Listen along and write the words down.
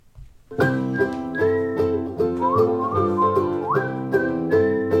Welcome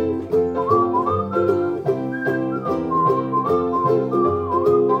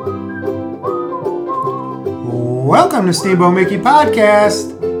to Steamboat Mickey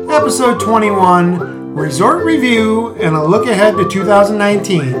Podcast, episode 21, Resort Review and a look ahead to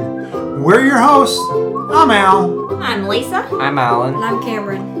 2019. We're your hosts. I'm Al. I'm Lisa. I'm Alan. And I'm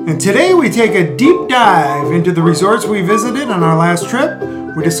Cameron. And today we take a deep dive into the resorts we visited on our last trip.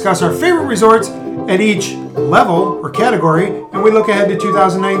 We discuss our favorite resorts at each level or category, and we look ahead to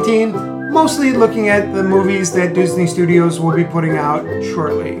 2019, mostly looking at the movies that Disney Studios will be putting out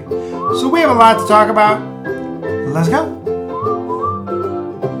shortly. So we have a lot to talk about. Let's go.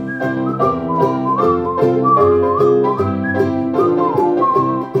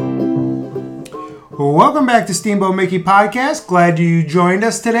 Welcome back to Steamboat Mickey Podcast. Glad you joined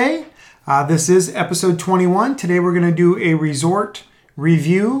us today. This is episode 21. Today we're going to do a resort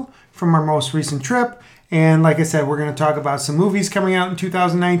review from our most recent trip. And like I said, we're going to talk about some movies coming out in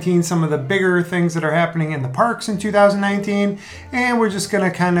 2019, some of the bigger things that are happening in the parks in 2019. And we're just going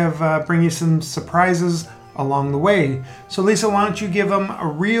to kind of bring you some surprises along the way. So Lisa, why don't you give them a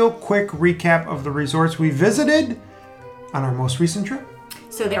real quick recap of the resorts we visited on our most recent trip?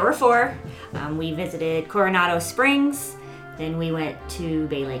 So there were four. We visited Coronado Springs. Then we went to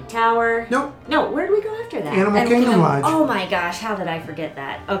Bay Lake Tower. Nope. No, where did we go after that? Animal Kingdom Lodge. Oh my gosh, how did I forget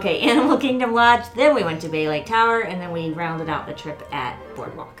that? Okay, Animal Kingdom Lodge. Then we went to Bay Lake Tower, and then we rounded out the trip at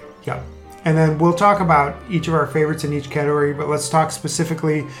Boardwalk. Yep. And then we'll talk about each of our favorites in each category, but let's talk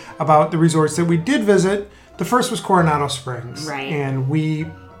specifically about the resorts that we did visit. The first was Coronado Springs. Right. And we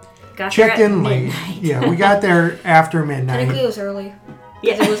Got checked there at in late. midnight. Yeah, we got there after midnight. Technically it was early.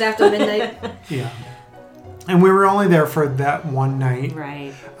 Yeah. Because it was after midnight. Yeah. And we were only there for that one night.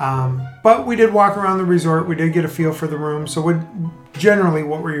 Right. But we did walk around the resort. We did get a feel for the room. So what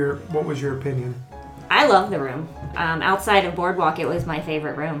was your opinion? I love the room. Outside of Boardwalk, it was my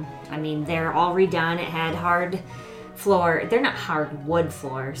favorite room. I mean, they're all redone. It had hard floor. They're not hardwood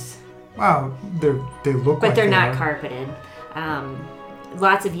floors. Wow, they look But like they're they not are. carpeted.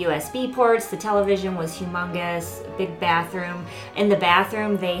 Lots of USB ports. The television was humongous. Big bathroom. In the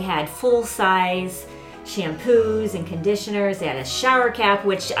bathroom, they had full-size shampoos and conditioners. They had a shower cap,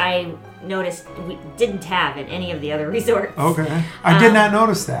 which I noticed we didn't have in any of the other resorts. Okay. I did not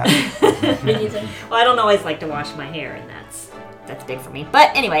notice that. Me neither. Well, I don't always like to wash my hair, and that's big for me. But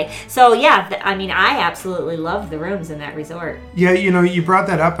anyway, so yeah, I absolutely love the rooms in that resort. Yeah, you brought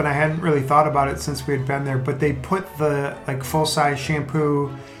that up, and I hadn't really thought about it since we had been there. But they put the full-size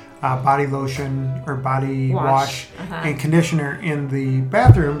shampoo, body lotion or body wash and conditioner in the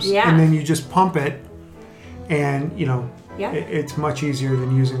bathrooms, and then you just pump it, and it's much easier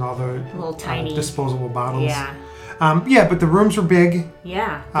than using all the little tiny disposable bottles. Yeah. But the rooms were big.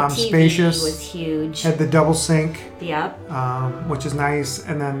 Yeah. The TV spacious. was huge. Had the double sink. Yep. Which is nice,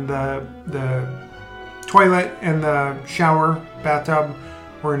 and then the toilet and the shower bathtub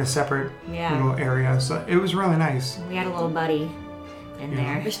were in a separate little area, so it was really nice. We had a little buddy in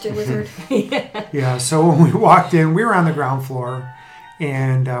there. Mr. Wizard. Yeah, so when we walked in, we were on the ground floor,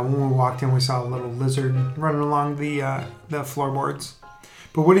 and when we walked in, we saw a little lizard running along the floorboards.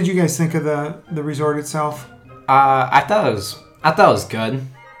 But what did you guys think of the resort itself? I thought it was good.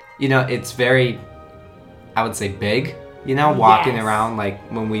 It's very, I would say, big. Walking around, like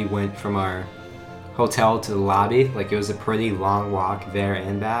when we went from our hotel to the lobby, like it was a pretty long walk there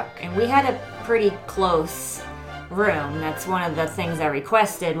and back. And we had a pretty close room. That's one of the things I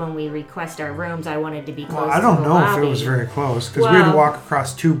requested when we request our rooms. I wanted to be close. Well, I don't to the know lobby. if it was very close because we had to walk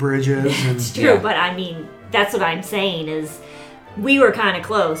across two bridges. It's true, but I mean, that's what I'm saying is we were kind of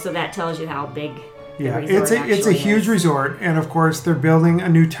close, so that tells you how big. Yeah, it's a huge resort, and of course they're building a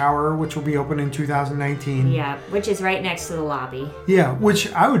new tower which will be open in 2019. Yeah, which is right next to the lobby. Yeah,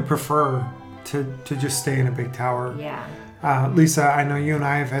 which I would prefer to just stay in a big tower. Yeah. Lisa, I know you and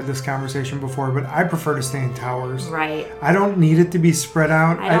I have had this conversation before, but I prefer to stay in towers. Right. I don't need it to be spread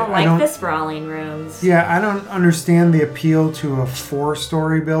out. I don't like the sprawling rooms. Yeah, I don't understand the appeal to a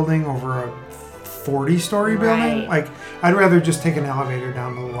 4-story building over a 40-story building. Like, I'd rather just take an elevator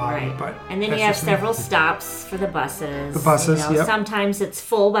down to the lobby. Right. But and then you have several stops for the buses. The buses, yep. Sometimes it's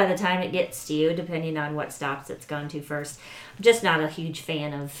full by the time it gets to you, depending on what stops it's gone to first. I'm just not a huge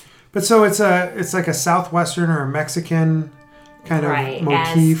fan of. But so it's like a Southwestern or a Mexican kind of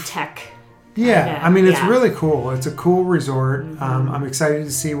motif. Aztec. Yeah, I mean, it's really cool. It's a cool resort. Mm-hmm. I'm excited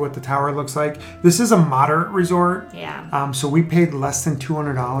to see what the tower looks like. This is a moderate resort. Yeah. So we paid less than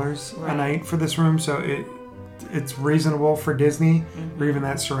 $200 a night for this room, so it's reasonable for Disney or even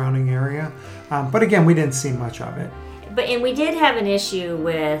that surrounding area. But again, we didn't see much of it. And we did have an issue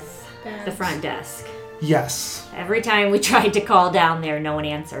with the front desk. Yes. Every time we tried to call down there, no one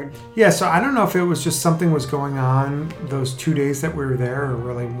answered. Yeah, so I don't know if it was just something was going on those 2 days that we were there, or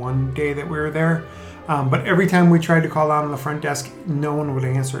really one day that we were there. But every time we tried to call out on the front desk, no one would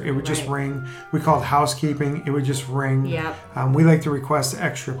answer. It would just Right. ring. We called housekeeping. It would just ring. Yep. We like to request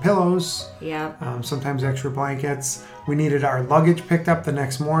extra pillows, Yep. sometimes extra blankets. We needed our luggage picked up the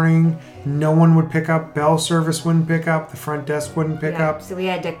next morning. No one would pick up. Bell service wouldn't pick up. The front desk wouldn't pick Yep. up. So we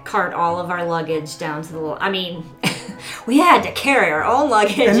had to cart all of our luggage down to we had to carry our own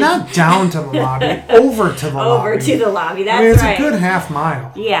luggage. And not down to the lobby, over to the lobby. over to the lobby. That's I mean, it's right. a good half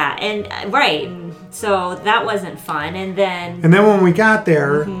mile. Yeah, and right. And so that wasn't fun. And then And then when we got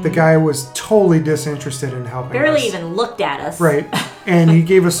there, the guy was totally disinterested in helping barely us. even looked at us. Right. And he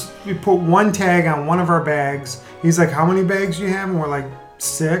put one tag on one of our bags. He's like, how many bags do you have? And we're like,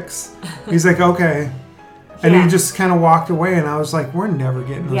 6. He's like, okay. And Yeah. he just kind of walked away, and I was like, we're never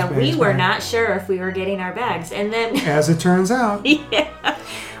getting those Yeah, bags we were back. not sure if we were getting our bags. And then, As it turns out, yeah,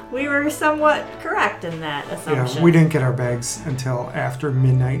 we were somewhat correct in that assumption. yeah, we didn't get our bags until after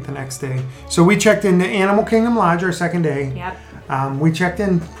midnight the next day. So we checked into Animal Kingdom Lodge our second day. Yep. We checked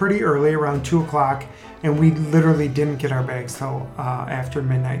in pretty early, around 2 o'clock, and we literally didn't get our bags till after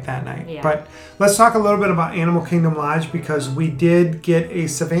midnight that night. Yeah. But let's talk a little bit about Animal Kingdom Lodge, because we did get a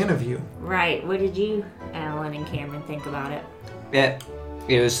Savannah view. Right. What did you, Alan and Cameron, think about it?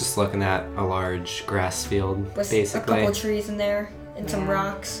 It was just looking at a large grass field, With basically. a couple trees in there and some Yeah.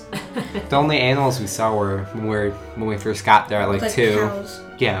 rocks. The only animals we saw were when we first got there at like Like 2. cows.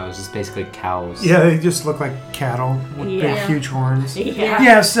 Yeah, it was just basically cows. Yeah, they just look like cattle with big, Yeah. huge horns. Yeah.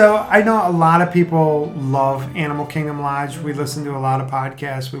 Yeah, so I know a lot of people love Animal Kingdom Lodge. We listen to a lot of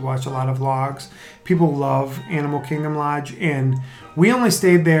podcasts. We watch a lot of vlogs. People love Animal Kingdom Lodge. And we only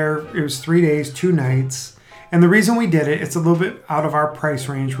stayed there, it was 3 days, 2 nights. And the reason we did it, it's a little bit out of our price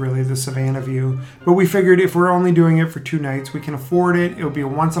range, really, the Savannah view. But we figured if we're only doing it for 2 nights, we can afford it. It'll be a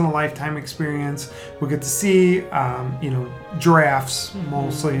once-in-a-lifetime experience. We'll get to see, giraffes,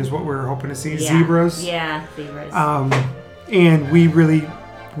 mostly, is what we're hoping to see. Yeah. Zebras. Yeah, zebras. And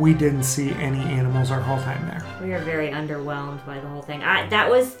we didn't see any animals our whole time there. We were very underwhelmed by the whole thing. That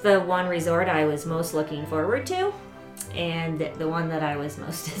was the one resort I was most looking forward to, and the one that I was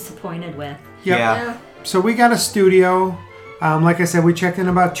most disappointed with. Yep. Yeah. So we got a studio. Like I said, we checked in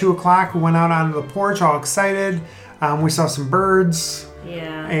about 2 o'clock. We went out onto the porch all excited. We saw some birds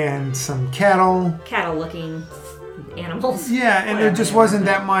Yeah. and some cattle. Cattle-looking animals. Yeah, and there Whatever just they wasn't were.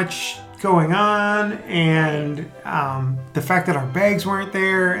 that much going on. And the fact that our bags weren't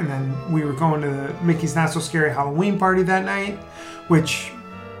there, and then we were going to the Mickey's Not So Scary Halloween party that night, which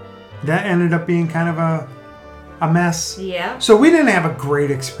that ended up being kind of a mess. Yeah. So we didn't have a great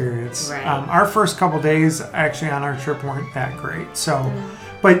experience. Right. Our first couple days actually on our trip weren't that great. So,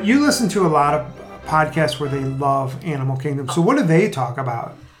 but you listen to a lot of podcasts where they love Animal Kingdom. So what do they talk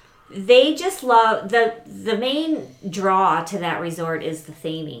about? They just love the main draw to that resort is the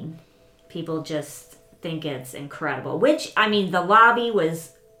theming. People just think it's incredible. Which, I mean, the lobby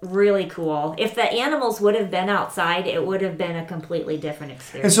was really cool. If the animals would have been outside, it would have been a completely different And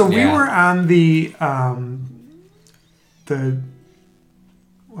experience. so we Yeah. were on the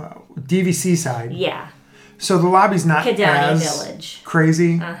DVC side. Yeah. So the lobby's not Kidani as Village.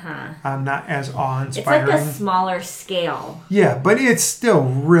 crazy. Uh-huh. Not as It's awe-inspiring. like a smaller scale. Yeah, but it's still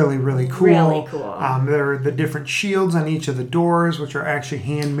really, really cool. Really cool. There are the different shields on each of the doors, which are actually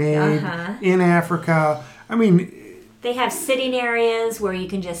handmade Uh-huh. in Africa. I mean, They have sitting areas where you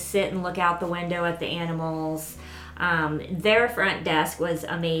can just sit and look out the window at the animals. Their front desk was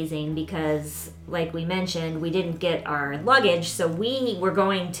amazing because, like we mentioned, we didn't get our luggage, so we were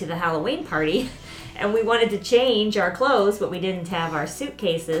going to the Halloween party and we wanted to change our clothes, but we didn't have our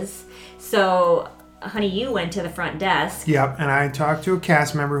suitcases. So, honey, you went to the front desk. yep. And I talked to a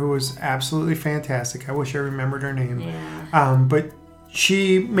cast member who was absolutely fantastic. I wish I remembered her name. Yeah. But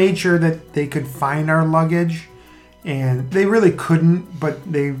she made sure that they could find our luggage, and they really couldn't,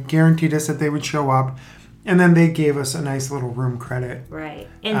 but they guaranteed us that they would show up. And then they gave us a nice little room credit. Right.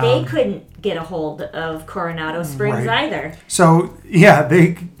 And they couldn't get a hold of Coronado Springs Right. either. So yeah,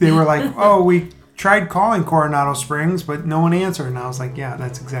 they were like, oh, we tried calling Coronado Springs, but no one answered. And I was like, yeah,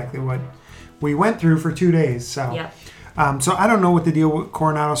 that's exactly what we went through for 2 days. So, Yep. so I don't know what the deal with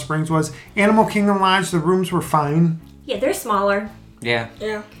Coronado Springs was. Animal Kingdom Lodge, the rooms were fine Yeah, they're smaller. Yeah.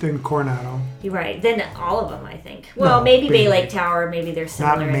 Yeah. than Coronado. You're right. Then all of them, I think. Well, No, maybe Bay Bay Lake Lake. Tower. Maybe they're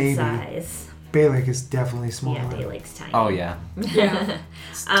similar in maybe. size. Bay Lake is definitely smaller. Yeah, Bay Lake's tiny. Oh yeah. Yeah.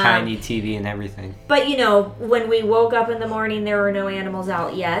 It's tiny TV and everything. But when we woke up in the morning, there were no animals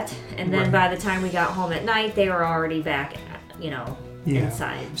out yet, and then by the time we got home at night, they were already back. Yeah.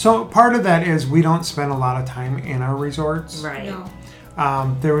 inside. So part of that is we don't spend a lot of time in our resorts. Right.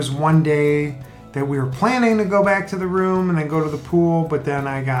 No. There was one day that we were planning to go back to the room and then go to the pool, but then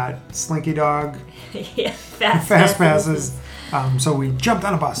I got Slinky Dog Yeah. Fast passes. So we jumped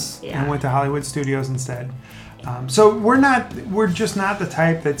on a bus Yeah. and went to Hollywood Studios instead. So we're just not the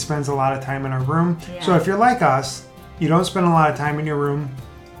type that spends a lot of time in our room. Yeah. So if you're like us, you don't spend a lot of time in your room,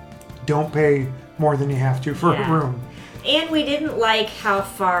 don't pay more than you have to for Yeah. a room. And we didn't like how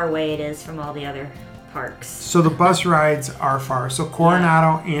far away it is from all the other parks. So the bus rides are far. So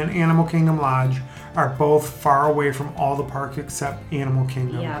Coronado and Animal Kingdom Lodge are both far away from all the parks except Animal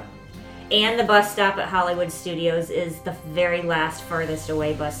Kingdom. Yep. And the bus stop at Hollywood Studios is the very last furthest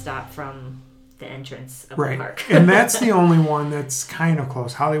away bus stop from the entrance of the Right. park. And that's the only one that's kind of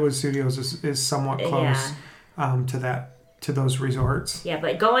close. Hollywood Studios is somewhat close to those resorts. Yeah,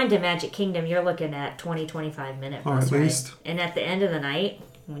 but going to Magic Kingdom, you're looking at 25 minute Oh, bus at ride. least. And at the end of the night,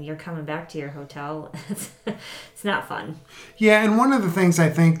 when you're coming back to your hotel, it's not fun. Yeah, and one of the things I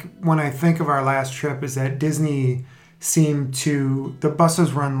think when I think of our last trip is that Disney seemed to the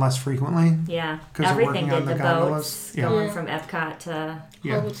buses run less frequently. Yeah, 'Cause of everything working on did. the The gondolas. boats Yeah. going Yeah. from Epcot to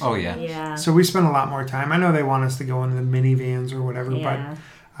Yeah. Oh yeah. yeah. So we spent a lot more time. I know they want us to go into the minivans or whatever, Yeah.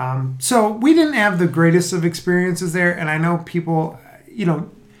 but so we didn't have the greatest of experiences there. And I know people,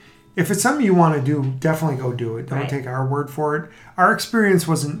 if it's something you want to do, definitely go do it. Don't Right. take our word for it. Our experience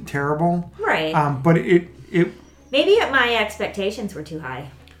wasn't terrible, Right. but it Maybe my expectations were too high.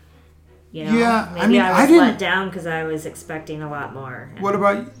 Yeah, I maybe mean, I I was didn't- let down because I was expecting a lot more. What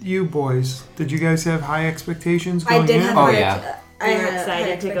about you boys? Did you guys have high expectations I going did in? have Oh, high yeah. ex- I You were had excited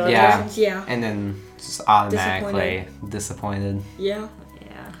high to go there? expectations. Yeah. And then just automatically disappointed. Yeah.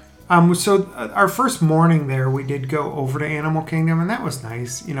 Yeah. So our first morning there, we did go over to Animal Kingdom, and that was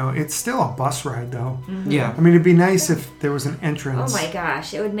nice. It's still a bus ride, though. Yeah. I mean, it'd be nice if there was an entrance. Oh my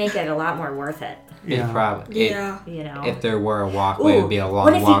gosh, it would make it a lot more worth it. Yeah. It probably. Yeah. If there were a walkway, it would be a long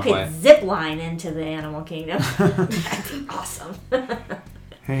what if walkway. you could zip line into the Animal Kingdom? That'd be awesome.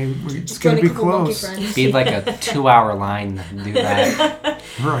 Hey, it's Just going to join be a couple monkey close. friends. Be like a 2-hour line to do that.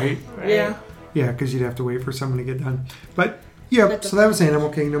 Right. Yeah. Yeah, because you'd have to wait for someone to get done. But, yeah, That's so that was Animal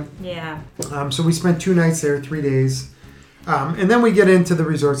Kingdom. Yeah. So we spent 2 nights there, 3 days. And then we get into the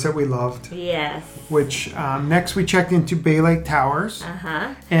resorts that we loved, Yes. which next we checked into Bay Lake Towers. Uh-huh.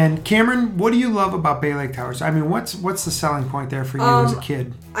 And Cameron, what do you love about Bay Lake Towers? I mean, what's the selling point there for you as a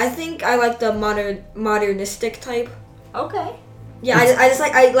kid? I think I like the modernistic type. Okay. Yeah,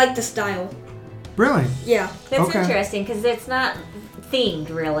 I like the style. Really? Yeah. That's Okay. interesting because it's not themed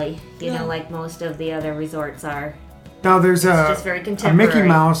really, No. like most of the other resorts are. Now there's just very a contemporary. Mickey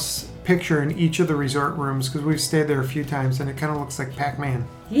Mouse picture in each of the resort rooms because we've stayed there a few times and it kind of looks like Pac-Man.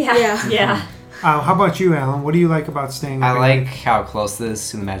 Yeah. Yeah. Yeah. How about you, Alan? What do you like about staying? I at Bay like Lake? how close it is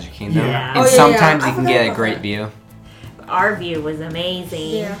to the Magic Kingdom. Yeah. And Oh, yeah, sometimes yeah. you I can forgot get a about great that. view. Our view was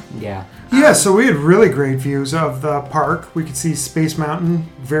amazing. Yeah. Yeah. Yeah, so we had really great views of the park. We could see Space Mountain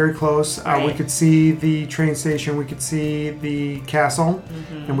very close. We Right. could see the train station. We could see the castle,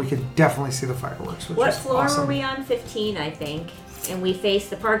 and we could definitely see the fireworks. Which What was floor awesome. were we on? 15, I think. And we faced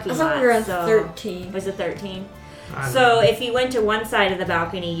the parking I lot. thought we were on so 13. Was it 13? I don't So know. if you went to one side of the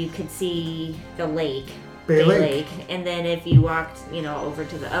balcony, you could see the lake, Bay Lake. and then if you walked, over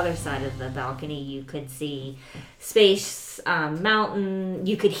to the other side of the balcony, you could see Space Mountain.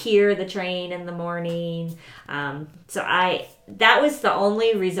 You could hear the train in the morning. That was the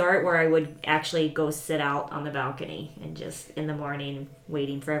only resort where I would actually go sit out on the balcony and just in the morning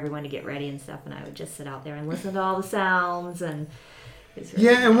waiting for everyone to get ready and stuff, and I would just sit out there and listen to all the sounds and. It was really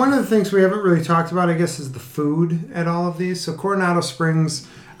Yeah, and nice. one of the things we haven't really talked about, I guess, is the food at all of these. So Coronado Springs,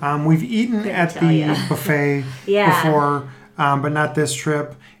 we've eaten Couldn't at tell the ya. buffet Yeah. before, but not this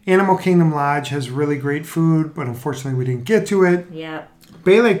trip. Animal Kingdom Lodge has really great food, but unfortunately we didn't get to it. Yep.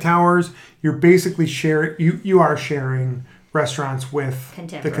 Bay Lake Towers, you're basically you are sharing restaurants with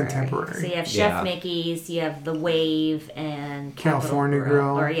Contemporary. the Contemporary. So you have Chef Yeah. Mickey's, you have The Wave, and Capital California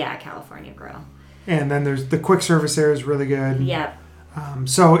Grill. California Grill. And then there's the quick service there is really good. Yep.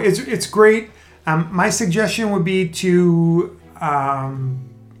 So it's great. My suggestion would be to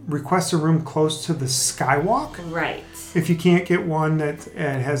request a room close to the Skywalk Right. if you can't get one that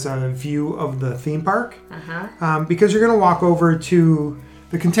has a view of the theme park, Uh-huh. because you're going to walk over to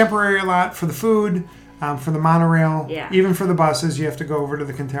the Contemporary a lot for the food, for the monorail, Yeah. even for the buses. You have to go over to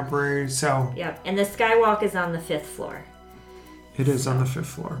the Contemporary. So Yep. And the Skywalk is on the 5th floor. it is on the 5th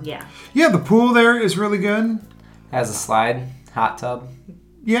floor. Yeah. Yeah, the pool there is really good. Has a slide, hot tub.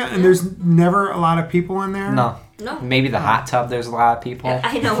 Yeah, and there's never a lot of people in there. No. No. Maybe the hot tub, there's a lot of people.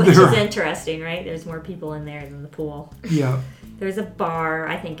 I know, which There is are- interesting, right? There's more people in there than the pool. Yeah. There's a bar.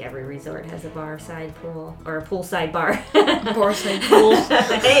 I think every resort has a bar side pool or a poolside bar. Barside pool.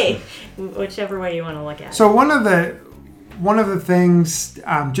 Hey, whichever way you want to look at it. So one of the things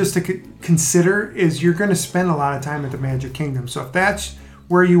just to consider is you're going to spend a lot of time at the Magic Kingdom. So if that's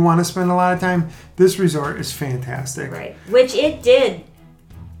where you want to spend a lot of time, this resort is fantastic. Right. Which it did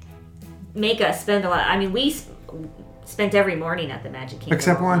make us spend a lot. I mean, we spent every morning at the Magic Kingdom.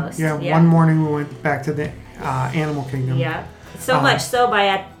 Except almost. one. Yeah, one morning we went back to the Animal Kingdom. Yeah. So much so by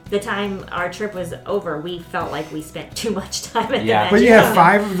at the time our trip was over, we felt like we spent too much time at the Magic But Kingdom. yeah,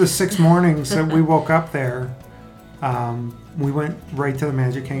 5 of the 6 mornings that we woke up there, we went right to the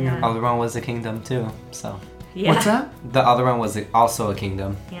Magic Kingdom. Yeah. The other one was a kingdom too. So Yeah. What's that? the other one was also a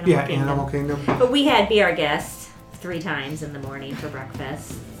kingdom. Animal Kingdom. But we had Be Our Guest 3 times in the morning for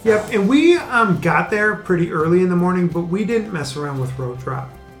breakfast. Yep, and we got there pretty early in the morning, but we didn't mess around with rope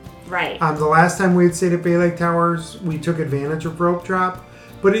drop. Right. The last time we had stayed at Bay Lake Towers, we took advantage of rope drop,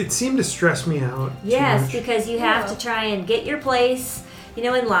 but it seemed to stress me out. too Yes, much. because you have to try and get your place,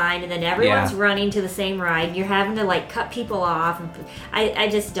 in line, and then everyone's Yeah. running to the same ride. And you're having to cut people off. And I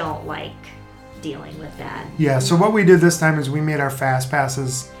just don't like dealing with that. Yeah, so what we did this time is we made our fast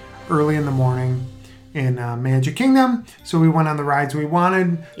passes early in the morning in Magic Kingdom. So we went on the rides we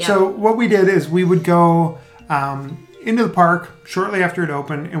wanted. Yep. So what we did is we would go into the park shortly after it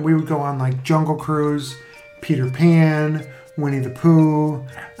opened, and we would go on Jungle Cruise, Peter Pan, Winnie the Pooh,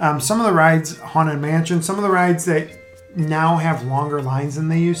 some of the rides, Haunted Mansion, some of the rides that now have longer lines than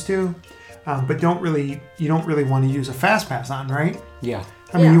they used to, but you don't really want to use a fast pass on, right? Yeah.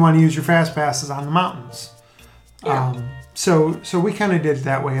 I mean, Yeah. you want to use your fast passes on the mountains. So we kind of did it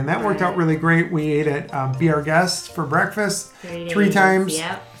that way, and that worked out really great. We ate at Be Our Guest for breakfast 3 days, times.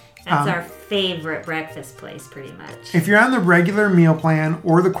 Yep. That's our favorite breakfast place, pretty much. If you're on the regular meal plan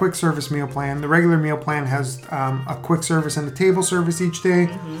or the quick service meal plan, the regular meal plan has a quick service and a table service each day.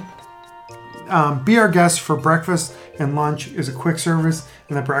 Be Our Guest for breakfast and lunch is a quick service,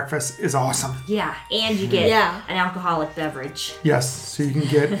 and the breakfast is awesome. Yeah, and you get Yeah. an alcoholic beverage. Yes, so you can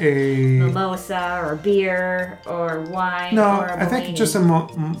get a... Mimosa or beer or wine No, or a I think Bellini. it's just a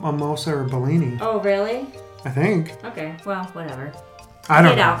mimosa or Bellini. Oh, really? I think. Okay, well, whatever. I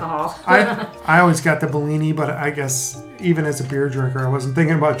don't Get know. alcohol. I always got the Bellini, but I guess even as a beer drinker, I wasn't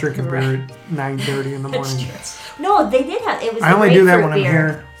thinking about drinking beer at 9:30 in the morning. No, they did have it was. I the only do that when grapefruit I'm beer.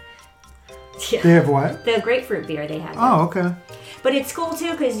 here. Yeah. They have what? The grapefruit beer they had. Oh, okay. But it's cool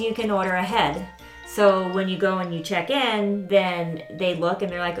too because you can order ahead. So when you go and you check in, then they look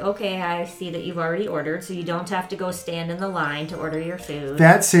and they're like, okay, I see that you've already ordered, so you don't have to go stand in the line to order your food.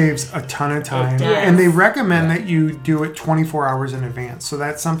 That saves a ton of time. does. And they recommend that you do it 24 hours in advance. So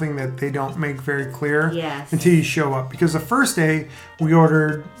that's something that they don't make very clear Yes. until you show up. Because the first day we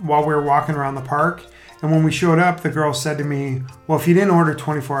ordered while we were walking around the park, and when we showed up, the girl said to me, well, if you didn't order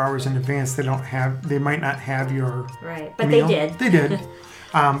 24 hours in advance, they might not have your Right, but meal. they did. They did.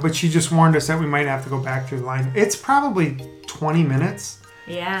 But she just warned us that we might have to go back through the line. It's probably 20 minutes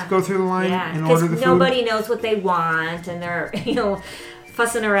Yeah. to go through the line Yeah, and because order the food. nobody knows what they want, and they're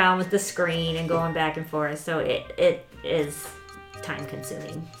fussing around with the screen and going back and forth. So it is time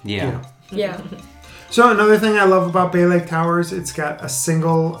consuming. Yeah. Yeah. So another thing I love about Bay Lake Towers, it's got a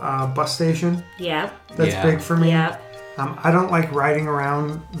single bus station. Yep. That's Yeah. big for me. Yep. I don't like riding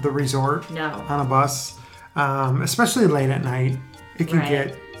around the resort No. on a bus, especially late at night. It can Right.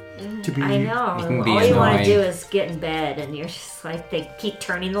 get to be. I know. It can be All you want to annoying. do is get in bed, and you're just like they keep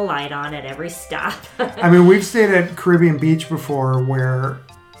turning the light on at every stop. I mean, we've stayed at Caribbean Beach before where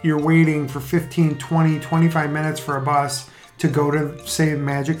you're waiting for 15, 20, 25 minutes for a bus to go to, say,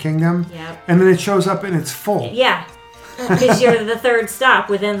 Magic Kingdom. Yep. And then it shows up and it's full. Yeah. Because you're the third stop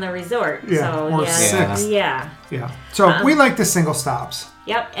within the resort. Yeah, So or yeah. sixth. Yeah. Yeah. So we like the single stops.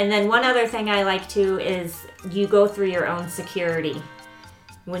 Yep. And then one other thing I like too is you go through your own security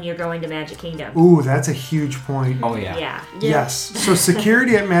when you're going to Magic Kingdom. Ooh, that's a huge point. Oh yeah. Yeah. Yes. So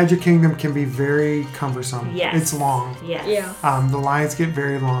security at Magic Kingdom can be very cumbersome. Yes. It's long. Yes. Yeah. The lines get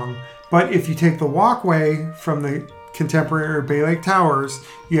very long. But if you take the walkway from the Contemporary or Bay Lake Towers,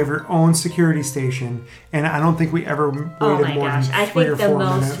 you have your own security station. And I don't think we ever waited Oh my more gosh. than I 3 or think the 4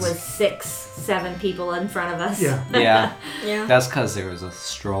 most minutes. was 6, 7 people in front of us. Yeah. Yeah. Yeah. That's because there was a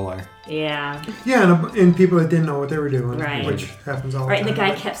stroller. Yeah. Yeah, and people that didn't know what they were doing, Right. which happens all Right, and the the time.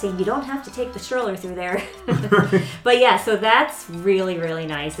 guy kept saying, you don't have to take the stroller through there. But yeah, so that's really, really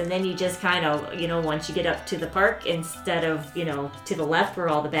nice. And then you just kind of, once you get up to the park, instead of, to the left where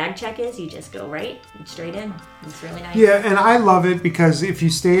all the bag check is, you just go right and straight in. It's really nice. Yeah, and I love it because if you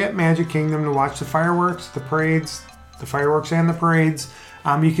stay at Magic Kingdom to watch the fireworks, the parades, the fireworks and the parades,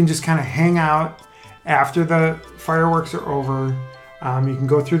 you can just kind of hang out after the fireworks are over. You can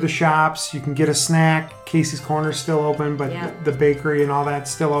go through the shops. You can get a snack. Casey's Corner's still open, but the bakery and all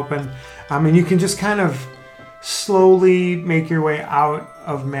that's still open. And you can just kind of slowly make your way out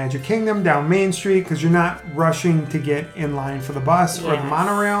of Magic Kingdom down Main Street because you're not rushing to get in line for the bus or the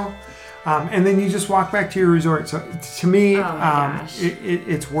monorail. And then you just walk back to your resort. So to me,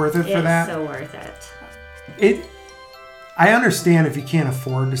 it's worth it for that. It's so worth it. I understand if you can't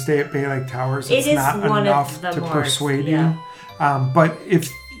afford to stay at Bay Lake Towers, it's not enough to persuade you. But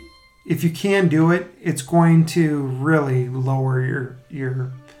if you can do it, it's going to really lower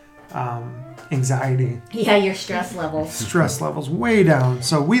your anxiety. Yeah, your stress levels. Stress levels way down.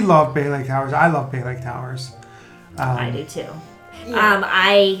 So we love Bay Lake Towers. I love Bay Lake Towers. I do too.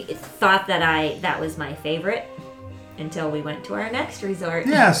 I thought that was my favorite until we went to our next resort.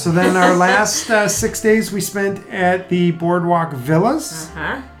 Yeah, so then our last 6 days we spent at the Boardwalk Villas.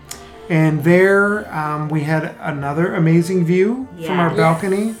 And there we had another amazing view from our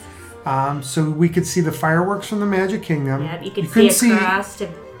balcony. So we could see the fireworks from the Magic Kingdom. Yep, you could see across to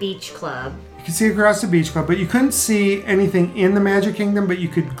Beach Club. You could see across the Beach Club, but you couldn't see anything in the Magic Kingdom, but you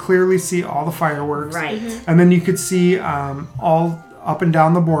could clearly see all the fireworks. Right. And then you could see all up and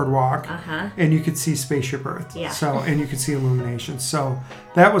down the boardwalk, and you could see Spaceship Earth. Yeah. So, and you could see Illumination. So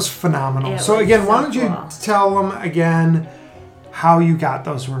that was phenomenal. So again, why don't you tell them again how you got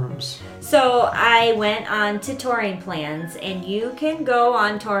those rooms? So I went on to Touring Plans, and you can go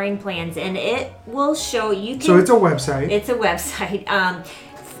on Touring Plans, and it will show you. So it's a website. It's a website.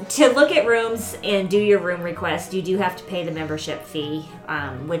 To look at rooms and do your room request, you do have to pay the membership fee,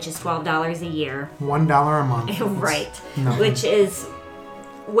 which is $12 a year. $1 a month. Right. Nothing. Which is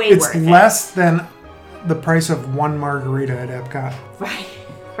way It's worth it. less than the price of one margarita at Epcot. Right.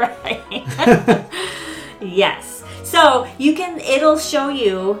 Yes. So it'll show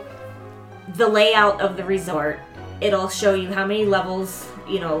you the layout of the resort. It'll show you how many levels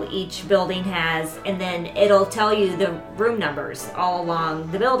each building has, and then it'll tell you the room numbers all along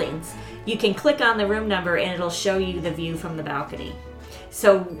the buildings. You can click on the room number and it'll show you the view from the balcony.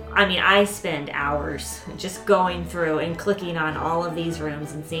 So, I spend hours just going through and clicking on all of these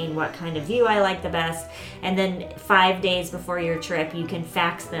rooms and seeing what kind of view I like the best. And then 5 days before your trip, you can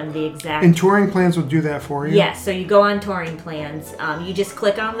fax them the exact... And Touring Plans will do that for you? Yes, so you go on Touring Plans. You just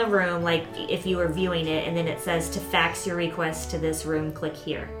click on the room, like if you were viewing it, and then it says to fax your request to this room, click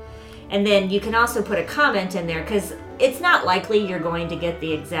here. And then you can also put a comment in there, because it's not likely you're going to get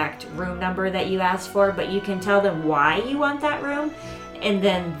the exact room number that you asked for, but you can tell them why you want that room, and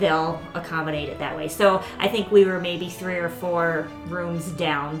then they'll accommodate it that way. So I think we were maybe 3 or 4 rooms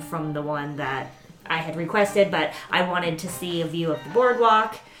down from the one that I had requested, but I wanted to see a view of the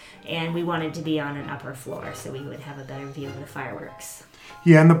boardwalk, and we wanted to be on an upper floor so we would have a better view of the fireworks.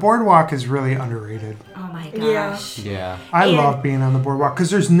 Yeah, and the boardwalk is really underrated. Oh my gosh. Yeah. I love being on the boardwalk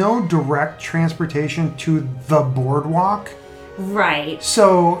because there's no direct transportation to the boardwalk. Right.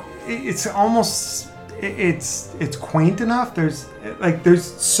 So it's almost... It's quaint enough. There's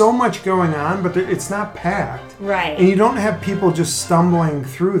so much going on, but it's not packed. Right. And you don't have people just stumbling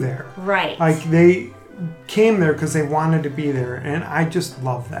through there. Right. Like they came there because they wanted to be there, and I just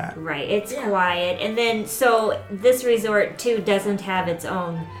love that. Right. It's quiet. And then, so this resort too doesn't have its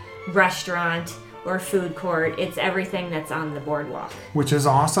own restaurant or food court. It's everything that's on the boardwalk. Which is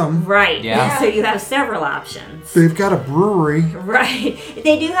awesome. Right. Yeah. So you have several options. They've got a brewery. Right.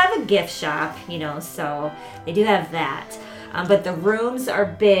 They do have a gift shop, so they do have that. But the rooms are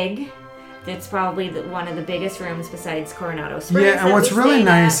big. It's probably one of the biggest rooms besides Coronado Springs. Yeah, and what's really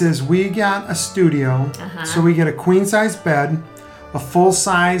nice is we got a studio. So we get a queen-size bed, a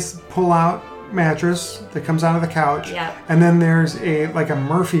full-size pull-out mattress that comes out of the couch, and then there's a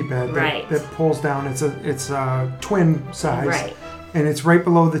Murphy bed that pulls down. It's a twin size, and it's right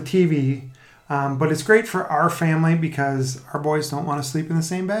below the TV. But it's great for our family because our boys don't want to sleep in the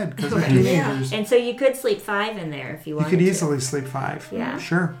same bed because they're teenagers. And so you could sleep 5 in there if you wanted to. You could easily sleep 5. Yeah.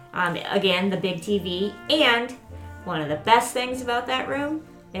 Sure. Again, the big TV. And one of the best things about that room,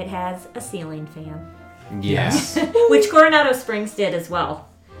 it has a ceiling fan. Yes. Which Coronado Springs did as well.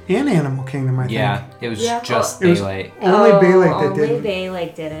 And Animal Kingdom, I think. Yeah, it was just Bay Lake. Only Bay Lake that didn't. Only Bay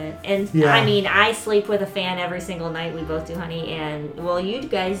Lake didn't. And I sleep with a fan every single night. We both do, honey. And, you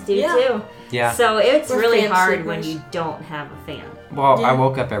guys do too. Yeah. So it's We're really fan hard sleepers. when you don't have a fan. Well, I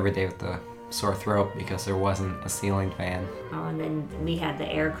woke up every day with a sore throat because there wasn't a ceiling fan. Oh, and then we had the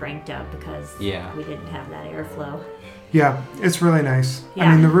air cranked up because we didn't have that airflow. Yeah, it's really nice. Yeah.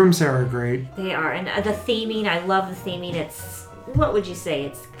 I mean, the rooms there are great. They are. And the theming, I love the theming. It's, what would you say?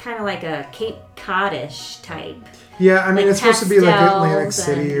 It's kind of like a Cape Cod-ish type. Yeah, I mean, Like it's supposed to be like Atlantic pastels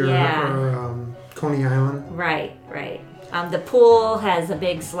City and- or Coney Island. Right. The pool has a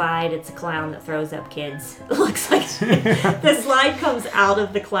big slide. It's a clown that throws up kids. It looks like the slide comes out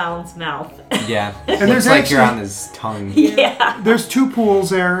of the clown's mouth. Yeah. And Looks there's like you're actually- on his tongue. Yeah. There's 2 pools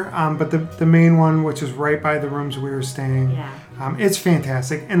there, but the main one, which is right by the rooms we were staying, Yeah. it's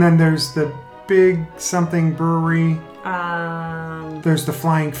fantastic. And then there's the Big Something Brewery. There's the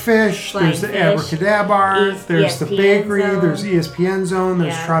Flying Fish. Flying there's the Fish, Abracadabra. There's the ESPN Bakery. Zone. There's ESPN Zone.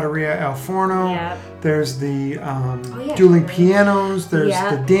 There's Yeah. Trattoria El Forno. Yep. There's the yeah, dueling Trattoria. pianos. There's Yep.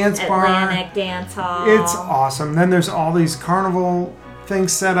 the dance bar. Atlantic Dance Hall. It's awesome. Then there's all these carnival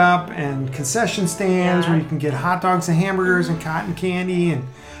things set up and concession stands Yeah. where you can get hot dogs and hamburgers and cotton candy, and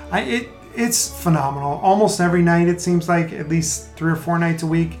it's phenomenal. Almost every night, it seems like at least 3 or 4 nights a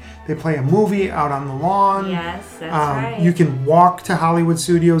week, they play a movie out on the lawn. Yes, that's right. You can walk to Hollywood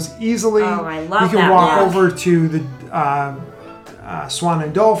Studios easily. Oh, I love You can that walk walk. over to the Swan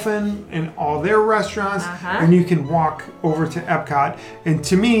and Dolphin and all their restaurants, Uh-huh. and you can walk over to Epcot. And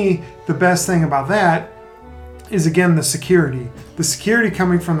to me, the best thing about that is, again, the security. The security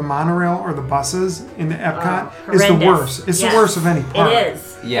coming from the monorail or the buses into Epcot is the horrendous. worst. It's Yes. the worst of any park. It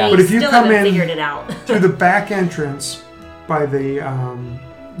is. Yeah. They But if you still come haven't in- figured it out. Through the back entrance by the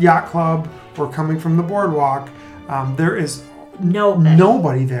yacht club or coming from the boardwalk, there is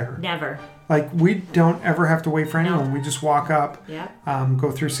nobody there. Never. Like, we don't ever have to wait for anyone. We just walk up, Yep.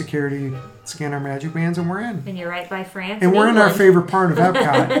 go through security, scan our magic bands, and we're in. And you're right by France. And we're in our England. favorite part of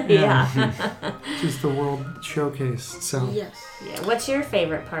Epcot, Yeah. which is the World Showcase. So Yes. Yeah. What's your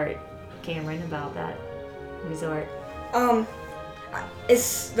favorite part, Cameron, about that resort?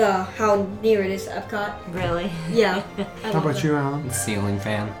 It's how near it is to Epcot. Really? Yeah. how about you, Alan? Ceiling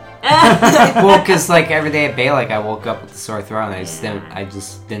fan. Well, because like every day at Bay Lake, I woke up with a sore throat, and I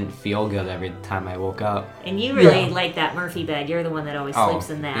just didn't feel good every time I woke up. And you really Yeah. like that Murphy bed. You're the one that always Oh, sleeps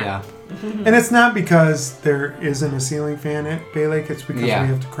in that. yeah. And it's not because there isn't a ceiling fan at Bay Lake. It's because Yeah. we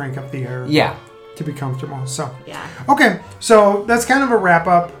have to crank up the air Yeah. to be comfortable. So Yeah. okay, so that's kind of a wrap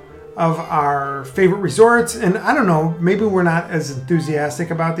up of our favorite resorts. And I don't know, maybe we're not as enthusiastic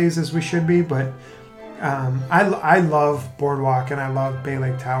about these as we should be, but I love Boardwalk and I love Bay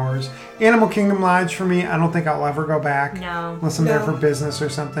Lake Towers. Animal Kingdom Lodge for me, I don't think I'll ever go back. No. Unless I'm there No. for business or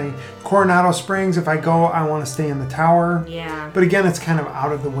something. Coronado Springs, if I go, I want to stay in the tower. Yeah. But again, it's kind of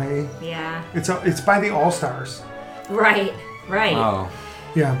out of the way. Yeah. It's by the All-Stars. Right. Right. Oh.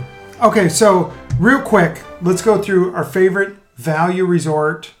 Yeah. Okay, so real quick, let's go through our favorite value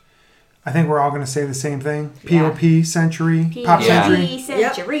resort. I think we're all going to say the same thing. Yeah. POP Century, Pop Yeah. Century.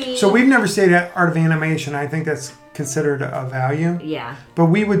 Century. So we've never stayed at Art of Animation. I think that's considered a value. Yeah. But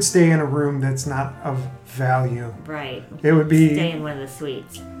we would stay in a room that's not of value. Right. It would be Stay in one of the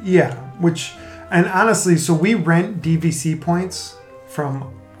suites. yeah, and honestly, so we rent DVC points from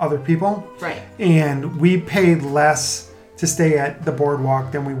other people, Right. and we pay less to stay at the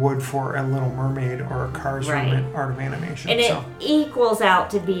Boardwalk than we would for a Little Mermaid or a Cars room Right. at Art of Animation. And it so equals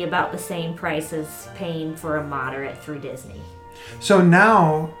out to be about the same price as paying for a moderate through Disney. So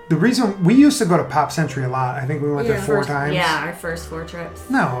now the reason we used to go to Pop Century a lot. I think we went there Yeah. 4 times. Yeah, our first 4 trips.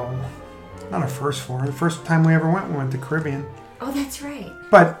 No, not our first 4. The first time we ever went, we went to Caribbean. Oh, that's right.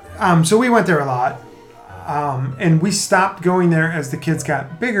 But so we went there a lot, and we stopped going there as the kids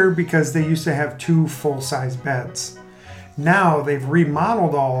got bigger because they used to have 2 full-size beds. Now they've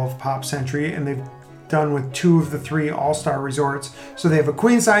remodeled all of Pop Century, and they've done with 2 of the 3 all-star resorts. So they have a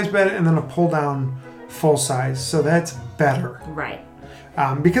queen-size bed and then a pull-down full-size. So that's better Right.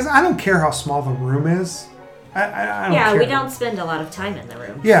 because I don't care how small the room is. I don't Yeah, care. we don't spend a lot of time in the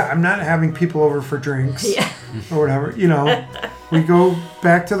room. Yeah, I'm not having people over for drinks Yeah. or whatever. You know, we go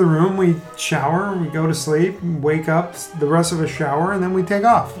back to the room, we shower, we go to sleep, wake up, the rest of us shower, and then we take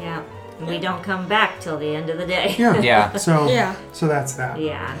off. Yeah. And we don't come back till the end of the day. Yeah. Yeah. So Yeah. so that's that.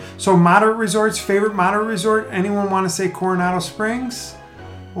 Yeah. So moderate resorts, favorite moderate resort? Anyone want to say Coronado Springs?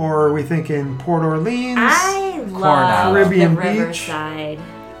 Or are we thinking Port Orleans? I love Coronado. Caribbean the Beach. Riverside.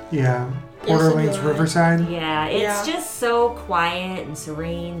 Yeah. Port Yes, I Orleans, do. Riverside. Yeah, it's Yeah. just so quiet and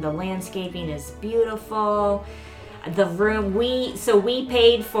serene. The landscaping is beautiful. The room we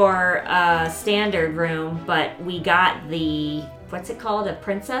paid for a standard room, but we got the what's it called? A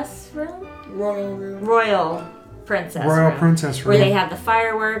princess room? Royal room. Royal princess Royal room. Princess Where room. they have the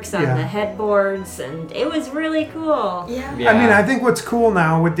fireworks on Yeah. the headboards, and it was really cool. Yeah. Yeah. I mean, I think what's cool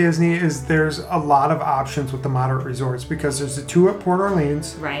now with Disney is there's a lot of options with the moderate resorts because there's the 2 at Port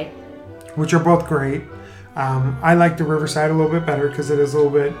Orleans, Right? which are both great. I like the Riverside a little bit better because it is a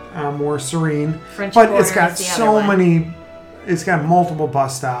little bit more serene. French But Quarter it's got is the so other one. many, it's got multiple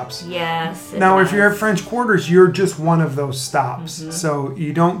bus stops. Yes. it Now, if does. you're at French Quarters, you're just one of those stops. Mm-hmm. So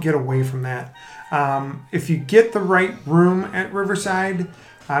you don't get away from that. If you get the right room at Riverside,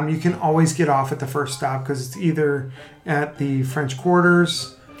 you can always get off at the first stop because it's either at the French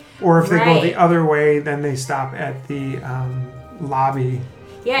Quarters, or if they go Right. the other way, then they stop at the lobby.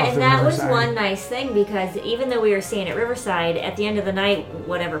 Yeah, of and the that was Riverside. one nice thing because even though we were staying at Riverside, at the end of the night,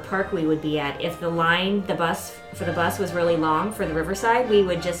 whatever park we would be at, if the bus was really long for the Riverside, we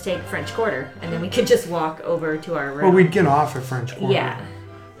would just take French Quarter, and then we could just walk over to our room. Well, we'd get off at French Quarter. Yeah,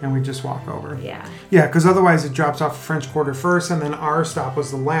 And we'd just walk over. yeah, Yeah, because otherwise it drops off at French Quarter first, and then our stop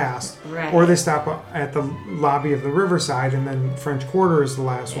was the last. Right. Or they stop at the lobby of the Riverside, and then French Quarter is the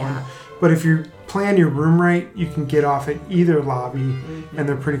last Yeah. one. But if you plan your room right, you can get off at either lobby, Mm-hmm. and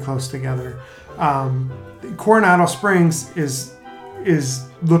they're pretty close together. Coronado Springs is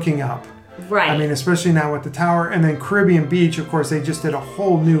looking up. right. I mean, especially now with the tower, and then Caribbean Beach, of course, they just did a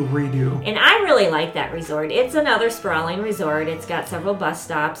whole new redo. And I really like that resort. It's another sprawling resort. It's got several bus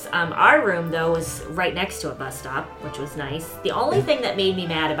stops. Our room, though, was right next to a bus stop, which was nice. The only thing that made me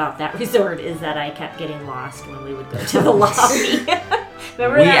mad about that resort is that I kept getting lost when we would go to the lobby.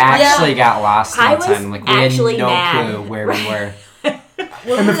 Remember We that? actually got lost I one was time. Like we actually had no mad. clue where we were.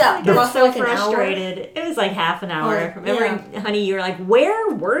 What was that? I was Roughly so like an hour? frustrated. It was like half an hour. Oh, Remember, honey, you were like, "Where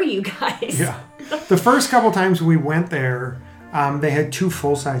were you guys?" Yeah. The first couple times we went there, they had 2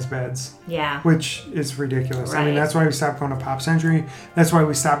 full-size beds. Yeah. Which is ridiculous. I mean, Right. that's why we stopped going to Pop Century. That's why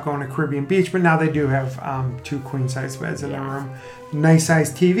we stopped going to Caribbean Beach. But now they do have 2 queen-size beds in their Yeah. room.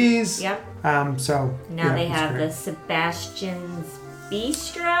 Nice-sized TVs. Yep. So Now yeah, they it's have great. the Sebastian's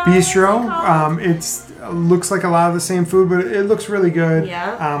Bistro. Bistro. It's looks like a lot of the same food, but it looks really good.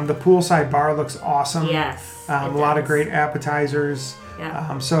 Yeah. The poolside bar looks awesome. Yes. A it lot of does. great appetizers.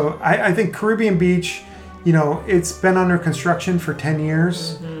 Yeah. So I think Caribbean Beach, it's been under construction for 10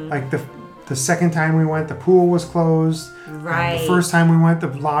 years. Mm-hmm. Like the second time we went, the pool was closed. Right. The first time we went, the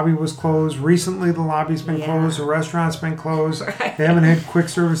lobby was closed. Recently, the lobby's been Yeah. closed. The restaurant's been closed. Right. They haven't had quick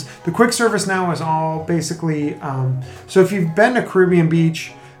service. The quick service now is all basically. So if you've been to Caribbean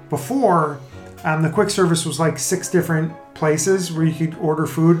Beach before, the quick service was like 6 different places where you could order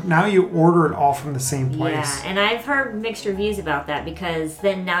food. Now you order it all from the same place. Yeah, and I've heard mixed reviews about that because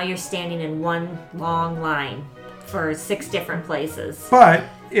then now you're standing in one long line for 6 different places. But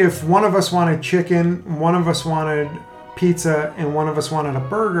if one of us wanted chicken, one of us wanted pizza, and one of us wanted a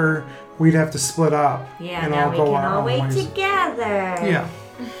burger, we'd have to split up. Yeah, and now all we go can our all own wait ways. together. Yeah.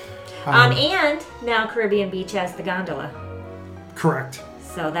 And now Caribbean Beach has the gondola. Correct.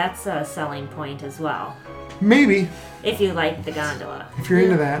 So that's a selling point as well. Maybe, If you like the gondola. if you're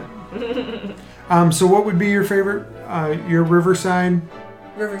into that. So what would be your favorite? Your Riverside?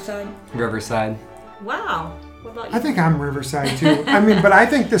 Riverside. Riverside. Wow. What about you? I think I'm Riverside too. I mean, but I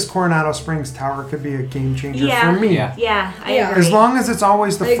think this Coronado Springs Tower could be a game changer Yeah. for me. Yeah. Yeah, I Yeah. agree. As long as it's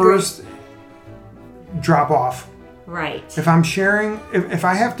always the I agree. first drop off. Right. If I'm sharing, if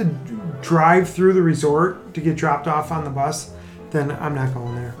I have to drive through the resort to get dropped off on the bus, then I'm not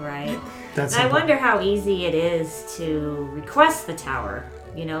going there. Right. That's And I simple. wonder how easy it is to request the tower.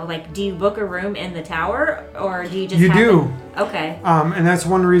 Like, do you book a room in the tower, or do you just? You have do. it- Okay. And that's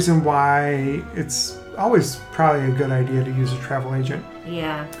one reason why it's always probably a good idea to use a travel agent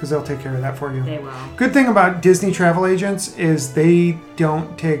Yeah, because they'll take care of that for you. they will. Good thing about Disney travel agents is they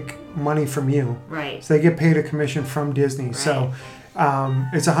don't take money from you. Right. So they get paid a commission from Disney. So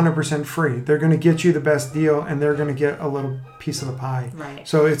it's 100% free. They're going to get you the best deal, and they're going to get a little piece of the pie. Right.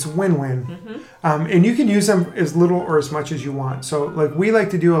 So it's win-win. And you can use them as little or as much as you want. So like we like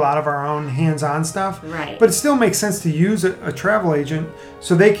to do a lot of our own hands-on stuff. Right. But it still makes sense to use a travel agent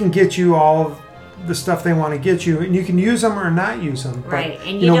so they can get you all of the stuff they want to get you, and you can use them or not use them. Right, But,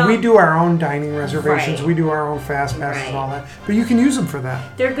 and you you know, we don't- do our own dining reservations. Right. We do our own fast passes and Right. all that. But you can use them for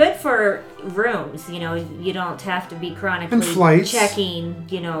that. They're good for rooms. You don't have to be chronically And flights. checking.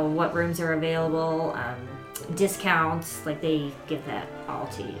 What rooms are available, discounts. Like they give that all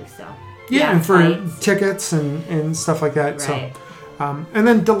to you. So Yeah, and for flights. tickets and stuff like that. Right. So, and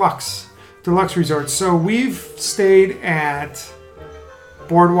then deluxe resorts. So we've stayed at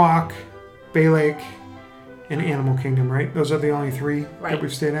Boardwalk, Bay Lake, and Animal Kingdom, right? Those are the only 3 that Right.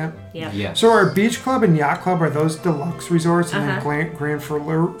 we've stayed at. Yep. Yes. So our beach club and yacht club are those deluxe resorts, and Uh-huh. then Grand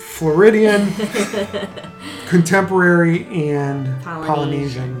Floridian, Contemporary, and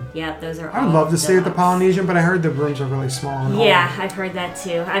Polynesian. Yep, those are. I would all love to stay at the deluxe. Polynesian, but I heard the rooms are really small. And Yeah, I've heard that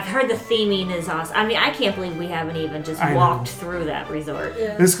too. I've heard the theming is awesome. I mean, I can't believe we haven't even just I know. walked through that resort.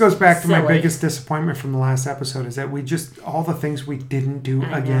 Yeah. This goes back to my Silly. biggest disappointment from the last episode is that we just all the things we didn't do I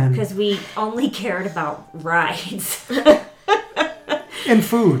know, again. because we only cared about rides And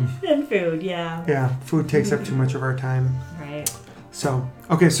food. and food. Yeah. Yeah, food takes up too much of our time. Right. So,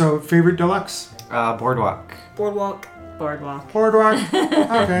 okay, so favorite deluxe? Boardwalk. Boardwalk. Boardwalk. Boardwalk.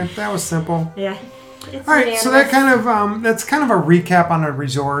 Okay, that was simple. Yeah. It's All right, so that kind of that's kind of a recap on the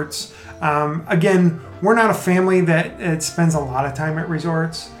resorts. Again, we're not a family that spends a lot of time at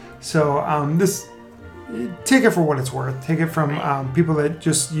resorts, so this take it for what it's worth. Take it from people that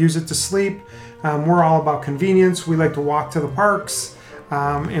just use it to sleep. We're all about convenience. We like to walk to the parks,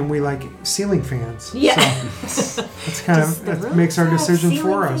 and we like ceiling fans. Yeah. So that's kind of that makes our decision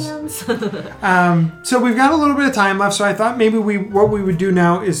for us. Fans. So we've got a little bit of time left, so I thought maybe what we would do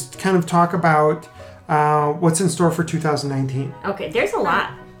now is kind of talk about what's in store for 2019. Okay, there's a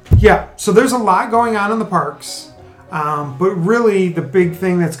lot. Yeah, so there's a lot going on in the parks, but really the big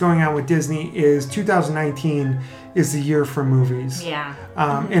thing that's going on with Disney is 2019 is the year for movies. Yeah.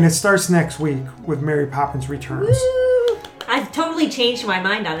 And it starts next week with Mary Poppins Returns. Woo! I've totally changed my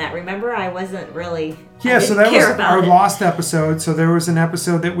mind on that. Remember, I wasn't really. Yeah, so that was our it. lost episode. So there was an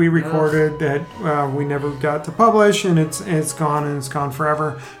episode that we recorded that we never got to publish, and it's gone and it's gone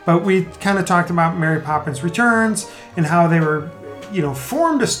forever. But we kind of talked about Mary Poppins Returns and how they were,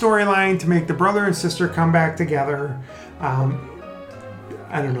 formed a storyline to make the brother and sister come back together.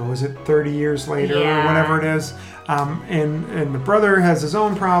 I don't know, is it 30 years later or whatever it is? And the brother has his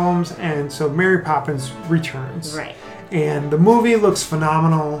own problems, and so Mary Poppins returns. Right. And the movie looks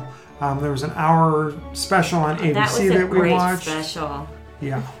phenomenal. There was an hour special on ABC that we watched. That was a great special.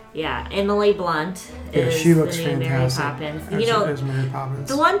 Yeah. Yeah, Emily Blunt is she looks the new fantastic. Mary Poppins. As Mary Poppins.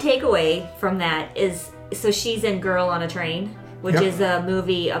 The one takeaway from that is, so she's in Girl on a Train, which is a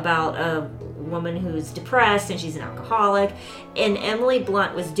movie about a woman who's depressed and she's an alcoholic, and Emily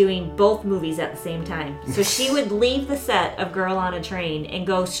Blunt was doing both movies at the same time. So she would leave the set of Girl on a Train and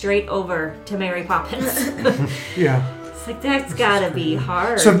go straight over to Mary Poppins. Yeah. It's like, that's gotta be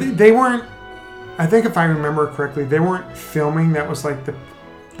hard. So they weren't, I think if I remember correctly, they weren't filming. That was like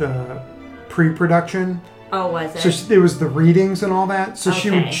the pre-production. Oh, was it? So it was the readings and all that. So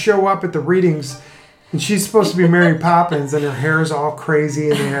she would show up at the readings, and she's supposed to be Mary Poppins, and her hair is all crazy,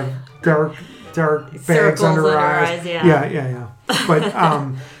 and they have dark bags under her eyes. Yeah.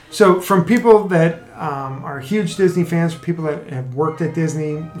 But so from people that are huge Disney fans, people that have worked at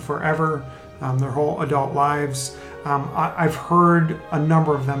Disney forever, their whole adult lives, I've heard a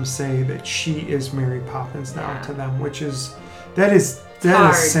number of them say that she is Mary Poppins now to them, which is that is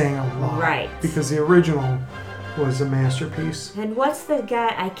saying a lot, right? Because the original was a masterpiece. And what's the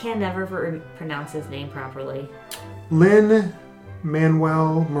guy? I can never pronounce his name properly.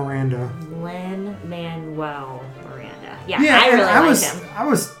 Lin-Manuel Miranda. Lin-Manuel Miranda. Yeah, I really like him. I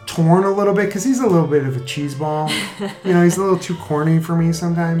was torn a little bit because he's a little bit of a cheeseball. He's a little too corny for me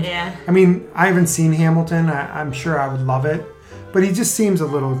sometimes. Yeah. I mean, I haven't seen Hamilton. I'm sure I would love it, but he just seems a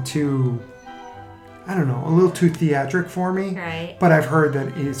little too, I don't know, a little too theatric for me. Right. But I've heard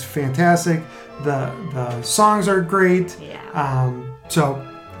that he's fantastic. The songs are great. Yeah. So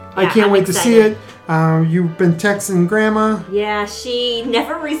I can't wait to see it. You've been texting Grandma. Yeah, she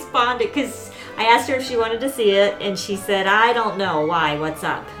never responded because I asked her if she wanted to see it, and she said, I don't know why, what's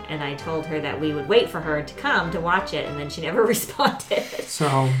up? And I told her that we would wait for her to come to watch it, and then she never responded.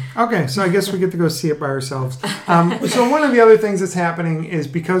 So I guess we get to go see it by ourselves. So one of the other things that's happening is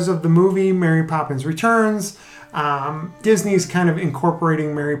because of the movie Mary Poppins Returns, Disney's kind of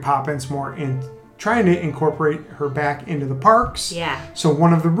incorporating Mary Poppins more in trying to incorporate her back into the parks. Yeah. So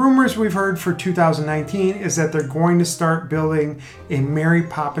one of the rumors we've heard for 2019 is that they're going to start building a Mary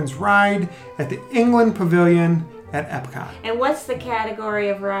Poppins ride at the England Pavilion at Epcot. And what's the category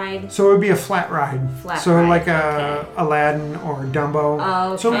of ride? So it would be a flat ride. Like Aladdin or Dumbo.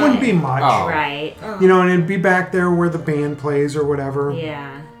 Oh, okay. So it wouldn't be much. Oh. Right. And it'd be back there where the band plays or whatever.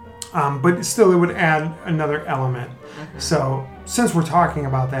 Yeah. But still, it would add another element. So since we're talking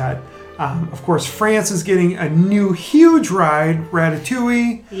about that, of course, France is getting a new huge ride,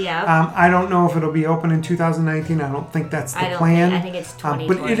 Ratatouille. Yeah. I don't know if it'll be open in 2019. I don't think that's the plan. I think it's 2020.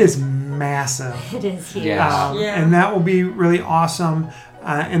 But it is massive. It is huge. And that will be really awesome.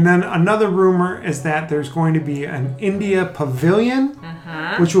 And then another rumor is that there's going to be an India Pavilion,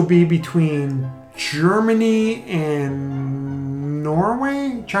 which will be between Germany and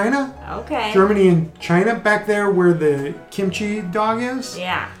Norway, China. Okay. Germany and China, back there where the kimchi dog is.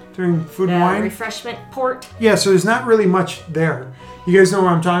 Yeah. During Food and Wine. Refreshment port. Yeah, so there's not really much there. You guys know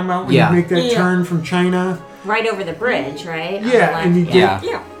what I'm talking about? When you make that turn from China. Right over the bridge, right? Yeah. On the left.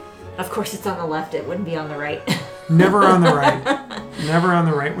 Yeah. Of course, it's on the left. It wouldn't be on the right. Never on the right. Never on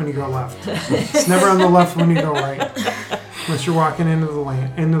the right when you go left. It's never on the left when you go right. Unless you're walking into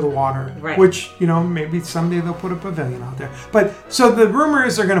the water. Right. Which, maybe someday they'll put a pavilion out there. But, so the rumor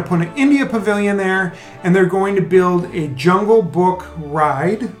is they're going to put an India Pavilion there, and they're going to build a Jungle Book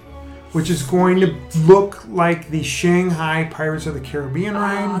ride, which is going to look like the Shanghai Pirates of the Caribbean Oh,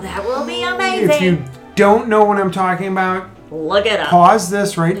 ride. that will be If amazing. you don't know what I'm talking about, Look it up. pause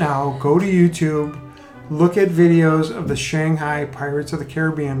this right now, go to YouTube, look at videos of the Shanghai Pirates of the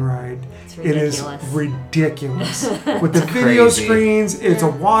Caribbean ride. It's It is ridiculous. ridiculous. With the video crazy. screens, it's a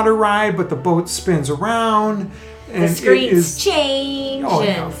water ride, but the boat spins around. And The screens it is, change. oh, yeah,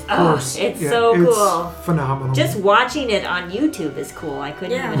 and, of course. it's Yeah, so it's cool. phenomenal. Just watching it on YouTube is cool. I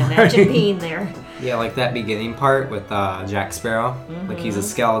couldn't Yeah. even imagine Right. being there. Yeah, like that beginning part with Jack Sparrow. Like he's a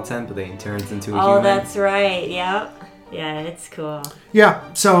skeleton, but then he turns into a Oh, human. that's right. Yep. Yeah, it's cool. Yeah,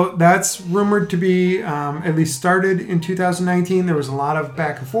 so that's rumored to be at least started in 2019. There was a lot of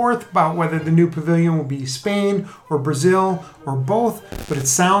back and forth about whether the new pavilion will be Spain or Brazil or both, but it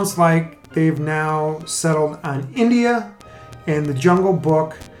sounds like they've now settled on India and the Jungle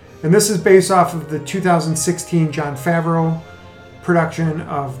Book. And this is based off of the 2016 Jon Favreau production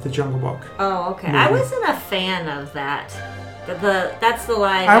of the Jungle Book. Oh, okay. Movie. I wasn't a fan of that. That's the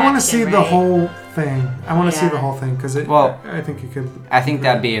live. I want to action, see the right? whole thing. I want to see Yeah. the whole thing because Well, I think it could. I think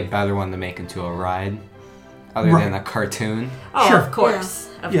that'd be a better one to make into a ride, other Right. than a cartoon. Oh, Sure. of course.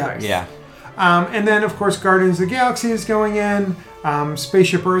 Of Yeah. course. Yeah. And then, of course, Guardians of the Galaxy is going in.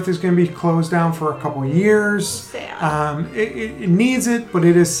 Spaceship Earth is going to be closed down for a couple years. Sad. It needs it, but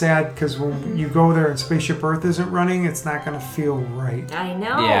it is sad because when you go there and Spaceship Earth isn't running, it's not going to feel right. I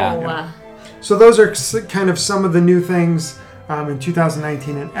know. Yeah. So those are kind of some of the new things in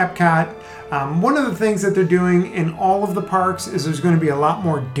 2019 at Epcot. One of the things that they're doing in all of the parks is there's going to be a lot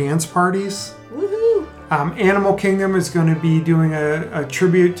more dance parties. Woohoo. Animal Kingdom is going to be doing a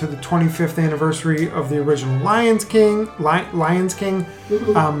tribute to the 25th anniversary of the original Lions King.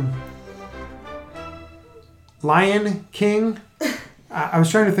 Lion King. I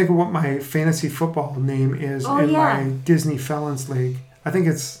was trying to think of what my fantasy football name is Oh, in yeah. my Disney Felons League. I think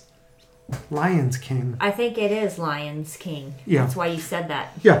it's Lions King. I think it is Lions King. Yeah. That's why you said that.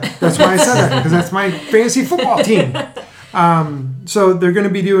 Yeah, that's why I said that, because that's my fantasy football team. So they're going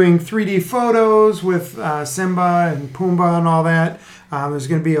to be doing 3D photos with Simba and Pumbaa and all that. There's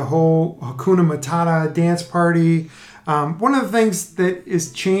going to be a whole Hakuna Matata dance party. One of the things that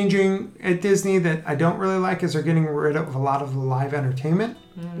is changing at Disney that I don't really like is they're getting rid of a lot of the live entertainment.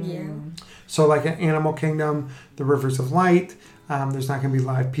 Yeah. So like at Animal Kingdom, the Rivers of Light, there's not going to be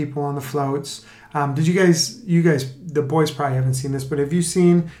live people on the floats. Did you guys, the boys probably haven't seen this, but have you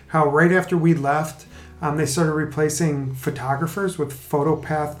seen how right after we left, they started replacing photographers with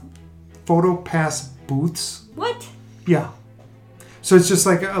PhotoPass booths? What? Yeah. So it's just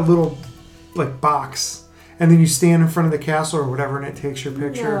like a little box, and then you stand in front of the castle or whatever, and it takes your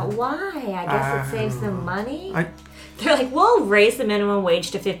picture. No, why? I guess it saves them money. I- They're like, we'll raise the minimum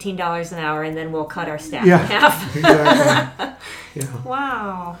wage to $15 an hour, and then we'll cut our staff Yeah. in half. Exactly. Yeah.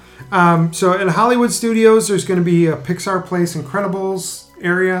 Wow. So at Hollywood Studios, there's going to be a Pixar Place Incredibles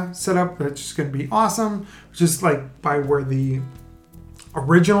area set up that's just going to be awesome. Just like by where the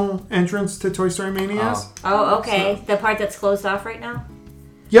original entrance to Toy Story Mania is. Oh, okay. The part that's closed off right now?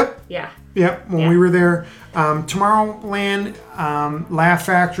 Yep. Yeah. Yep. When Yeah. we were there, Tomorrowland, Laugh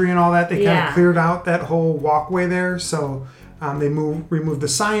Factory, and all that, they kind Yeah. of cleared out that whole walkway there. So they removed the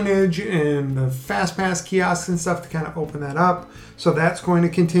signage and the Fast Pass kiosks and stuff to kind of open that up. So that's going to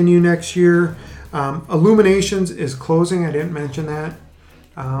continue next year. Illuminations is closing. I didn't mention that.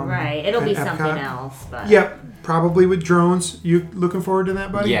 Right. It'll at be Epcot. something else. But Yep. Probably with drones. You looking forward to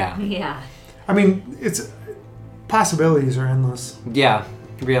that, buddy? Yeah. Yeah. I mean, possibilities are endless. Yeah.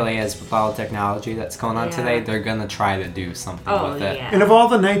 Really is, with all the technology that's going on Yeah. today, they're gonna try to do something Oh, with it. yeah. And of all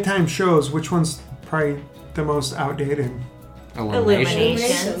the nighttime shows, which one's probably the most outdated?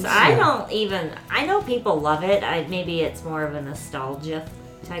 Illuminations. I Yeah. don't even. I know people love it. Maybe it's more of a nostalgia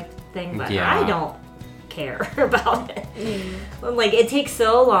type thing, but Yeah. I don't care about it. Like it takes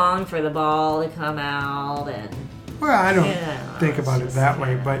so long for the ball to come out, and Well, I don't Yeah, think it's about it just, that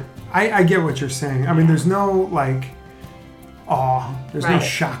way, yeah. but I get what you're saying. I mean, there's no awe. There's no Right.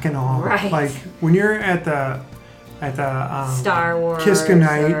 shock and awe. Right. Like when you're at the Star Wars, Kiska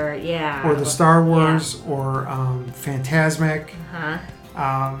Night, or or the Star Wars, or Phantasmic.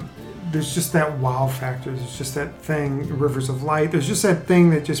 There's just that wow factor. There's just that thing, Rivers of Light. There's just that thing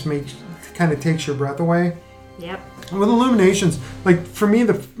that just kind of takes your breath away. Yep. With Illuminations, like for me,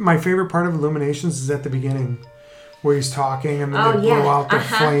 my favorite part of Illuminations is at the beginning, where he's talking and then Oh they yeah. blow out the That's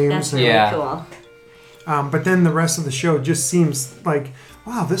flames. really Yeah. cool. But then the rest of the show just seems like,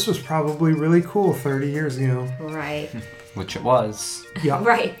 wow, this was probably really cool 30 years ago. Right. Which it was, Yeah.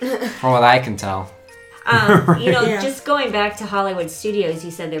 Right. from what I can tell. Yeah. Just going back to Hollywood Studios,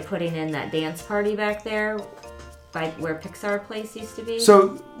 you said they're putting in that dance party back there. by where Pixar Place used to be. So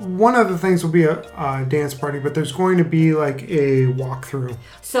one of the things will be a dance party, but there's going to be like a walkthrough.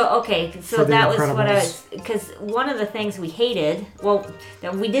 So For the that was what I Incredibles. was, because one of the things we hated, well,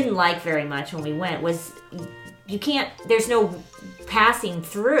 that we didn't like very much when we went, was you can't. There's no passing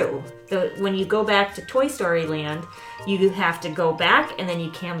through. When you go back to Toy Story Land, you have to go back and then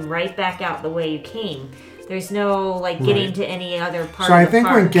you come right back out the way you came. There's no like getting Right. to any other part. So of I the think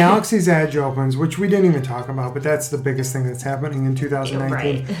park. when Galaxy's Edge opens, which we didn't even talk about, but that's the biggest thing that's happening in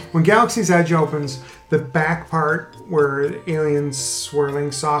 2019. Right. When Galaxy's Edge opens, the back part where the alien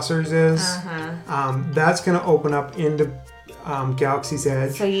swirling saucers is, that's going to open up into Galaxy's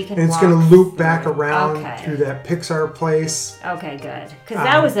Edge. So you can and it's walk going to loop back through. around Okay. through that Pixar place. Okay, good. Because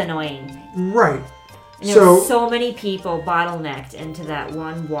that was annoying. Right. And there were so many people bottlenecked into that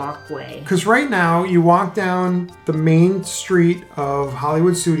one walkway. Because right now, you walk down the main street of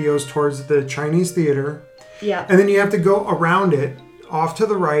Hollywood Studios towards the Chinese Theater, Yeah. and then you have to go around it, off to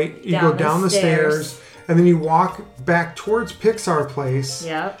the right, you go down the stairs, and then you walk back towards Pixar Place,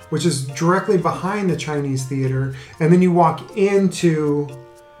 Yep. which is directly behind the Chinese Theater, and then you walk into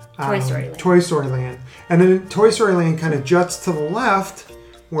Toy Story Land. Land. And then Toy Story Land kind of juts to the left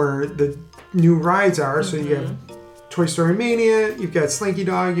where the new rides are. So you have Toy Story Mania, you've got Slinky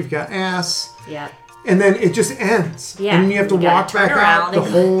Dog, you've got Ass, Yep. and then it just ends. Yeah, And then you have to you gotta walk turn back out around the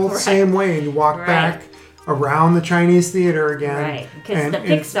and- whole Right. same way, and you walk Right. back around the Chinese Theater again. Right. Because And the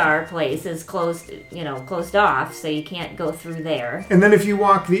Pixar place is closed off, so you can't go through there. And then if you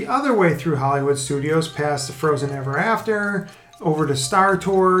walk the other way through Hollywood Studios, past the Frozen Ever After, over to Star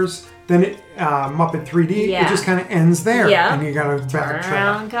Tours, then Muppet 3D, Yeah. it just kind of ends there, Yeah. and you gotta Turn backtrack.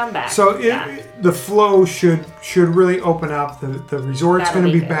 around, come back. So Yeah. the flow should really open up. The resort's That'll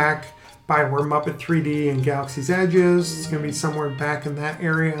going to be be good. back by where Muppet 3D and Galaxy's Edge is. It's going to be somewhere back in that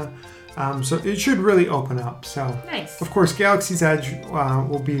area. So it should really open up. So Nice. of course, Galaxy's Edge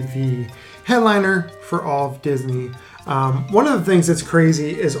will be the headliner for all of Disney. One of the things that's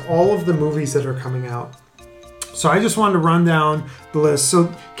crazy is all of the movies that are coming out. So I just wanted to run down the list. So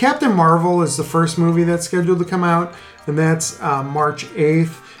Captain Marvel is the first movie that's scheduled to come out, and that's March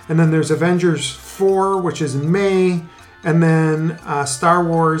 8th. And then there's Avengers 4, which is in May. And then Star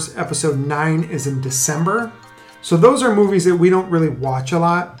Wars Episode 9 is in December. So those are movies that we don't really watch a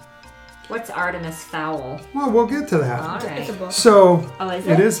lot. What's Artemis Fowl? Well, we'll get to that. All It's a right. book. So Oh, is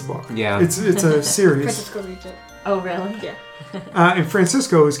it it? is a book. Yeah. It's a series. Francisco reads it. Oh, really? Yeah. And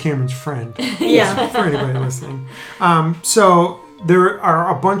Francisco is Cameron's friend. Yeah. For anybody listening. So there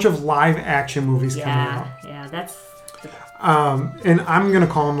are a bunch of live action movies coming out. Yeah. That's. And I'm going to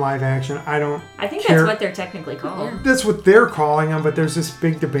call them live action. I don't I think care. that's what they're technically called. That's what they're calling them, but there's this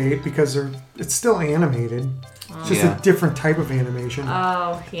big debate because it's still animated. It's just Yeah. a different type of animation.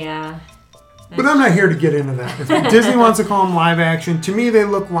 Oh, yeah. But I'm not here to get into that. If Disney wants to call them live action, to me they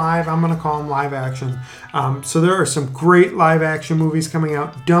look live. I'm going to call them live action. So there are some great live action movies coming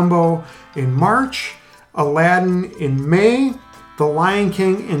out. Dumbo in March, Aladdin in May, The Lion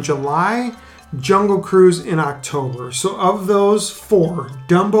King in July, Jungle Cruise in October. So of those four,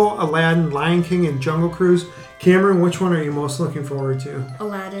 Dumbo, Aladdin, Lion King, and Jungle Cruise, Cameron, which one are you most looking forward to?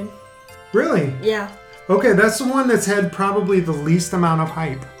 Aladdin. Really? Yeah. Okay, that's the one that's had probably the least amount of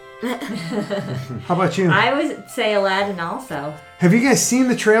hype. How about you? I would say Aladdin also. Have you guys seen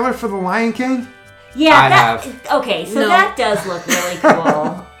the trailer for The Lion King? Yeah, I that, have. Okay, so No. that does look really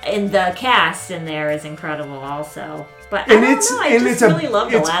cool. And the cast in there is incredible also. But I don't know, I just really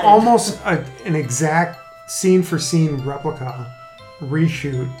loved it's Aladdin. almost an exact scene for scene replica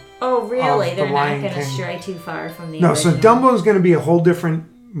reshoot. Oh, really? of They're The not Lion going to King. stray too far from the No, so original. Dumbo's going to be a whole different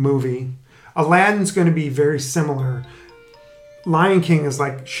movie. Aladdin's going to be very similar. Lion King is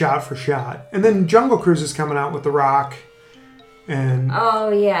like shot for shot. And then Jungle Cruise is coming out with The Rock. And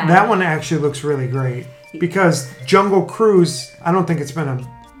Oh, yeah. that one actually looks really great. Because Jungle Cruise, I don't think it's been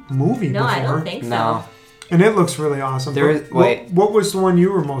a movie No, before. I don't think so. No. And it looks really awesome. There But is- wait. What was the one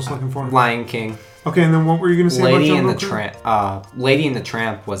you were most looking for? Lion King. Okay, and then what were you going to say Lady about and Jungle the Cruise? Tramp. Lady and the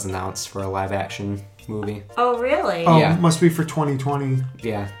Tramp was announced for a live action movie. Oh, really? Oh, Yeah. must be for 2020.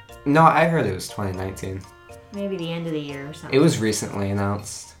 Yeah. No, I heard it was 2019. Maybe the end of the year or something. It was recently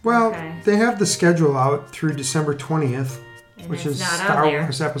announced. Well, Okay. they have the schedule out through December 20th, And which it's is not Star on there.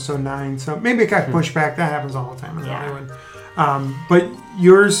 Wars Episode 9. So maybe it got pushed back. That happens all the time in Yeah. Hollywood. But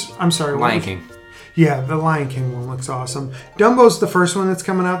yours, I'm sorry. what Lion was- King. Yeah, the Lion King one looks awesome. Dumbo's the first one that's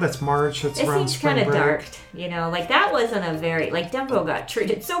coming out. That's March. That's It around seems spring kind of break. dark, like that wasn't a very Dumbo got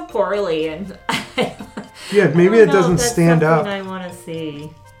treated so poorly, and Yeah, maybe I it don't know if doesn't that's stand up. something I want to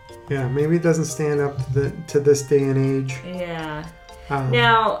see. Yeah, maybe it doesn't stand up to this day and age. Yeah,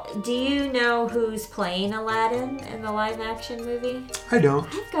 Now, do you know who's playing Aladdin in the live-action movie? I don't.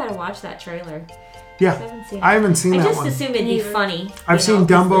 I've got to watch that trailer. Yeah, I haven't seen that I just one. assumed it'd be funny. I've seen 'cause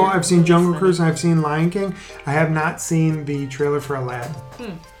Dumbo, the I've seen movie's Jungle funny. Cruise, and I've seen Lion King. I have not seen the trailer for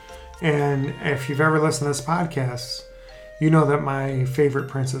Aladdin. And if you've ever listened to this podcast, you know that my favorite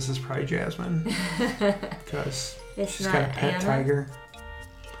princess is probably Jasmine. Because she's got a pet Anna? tiger.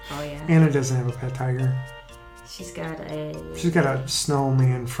 Oh, yeah. Anna doesn't have a pet tiger. She's got a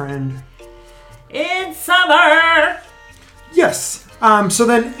snowman friend. In summer! Yes. So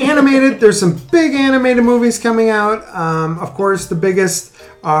then animated, there's some big animated movies coming out. Of course, the biggest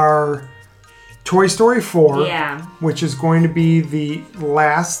are Toy Story 4, Yeah. which is going to be the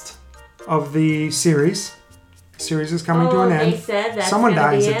last of the series. The series is coming to an end. They said that's Someone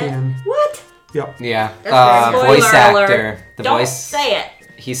gonna dies be at the it? end. What? Yep. Yeah. That's right. Voice Spoiler actor. alert. The Don't voice. say it.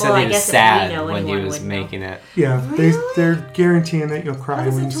 He said Well, I he was guess if we sad know, when he anyone was would know. making it. Yeah, Really? they're guaranteeing that you'll cry How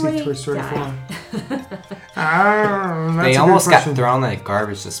does when a you see toy Toy Story die? 4. That's They a good almost got question. thrown in a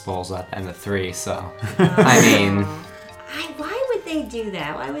garbage disposal at the end of 3, so. I mean, Why would they do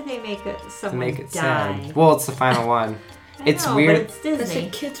that? Why would they make someone make it die? sad. Well, it's the final one. I It's know, weird. But it's That's a Disney.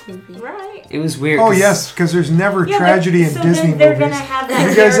 kids movie. Right. It was weird. Oh 'cause yes, because there's never Yeah, but tragedy in so Disney then they're movies. gonna have that Have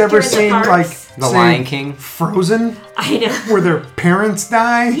you guys character ever in the seen parks? like The say, Lion King. Frozen, I know. where their parents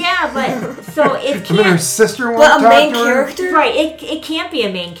die, Yeah, but so it and then her can't. sister won't But a talk main to her? character? Right. It can't be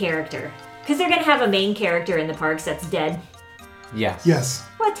a main character because they're gonna have a main character in the parks that's dead. Yes. Yes.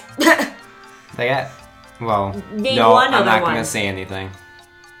 What? They got. Well, Name no, one I'm other not one. gonna say anything.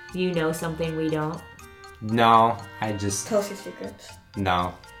 You know something we don't. No, I just Tell us your secrets.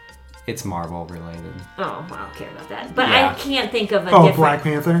 no. It's Marvel related. Oh, well, I don't care about that. But Yeah. I can't think of a Oh, different. Black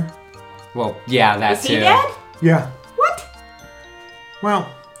Panther. Well, yeah, that Is too. he dead? Yeah. What? Well,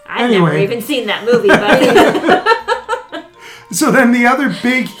 I've never Anyway. even seen that movie, but so then the other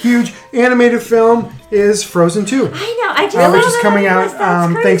big, huge animated film is Frozen 2, I know. I just which saw is that coming on the out list.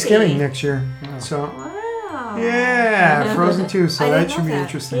 That's crazy. Thanksgiving next year. So Wow. yeah, Frozen 2. So I that didn't should know be that.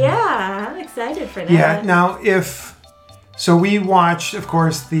 interesting. Yeah, I'm excited for that. Yeah. Now, so we watched, of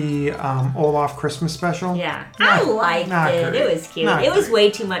course, the Olaf Christmas special. Yeah. I liked not it. great. It was cute. Not It was great. way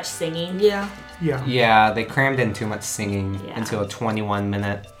too much singing. Yeah. Yeah. Yeah, they crammed in too much singing Yeah. into a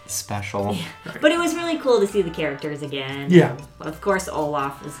 21-minute special. But it was really cool to see the characters again. Yeah. And of course,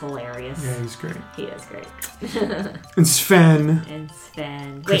 Olaf is hilarious. Yeah, he's great. He is great. And Sven, And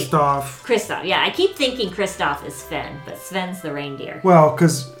Sven. Wait, Kristoff. Kristoff. Yeah, I keep thinking Kristoff is Sven, but Sven's the reindeer. Well,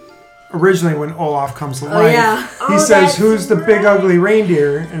 because originally when Olaf comes to life, yeah. he Oh, says, that's "Who's the big right. ugly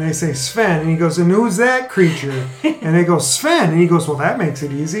reindeer?" And they say Sven, and he goes, "And who's that creature?" And they go, "Sven," and he goes, "Well, that makes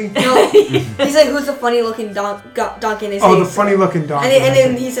it easy." No, he's like, who's the funny looking donkey? And they say, Oh, the funny looking dog. And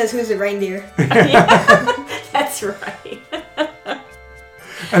then he says, who's the reindeer? That's right.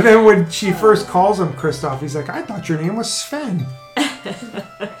 And then when she first calls him Kristoff, he's like, "I thought your name was Sven."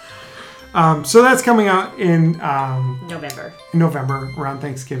 So that's coming out in November. around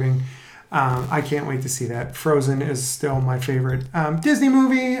Thanksgiving. I can't wait to see that. Frozen is still my favorite Disney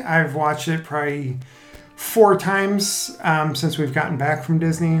movie. I've watched it probably 4 times since we've gotten back from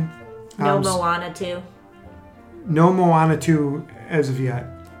Disney. No Moana too. No Moana 2 as of yet.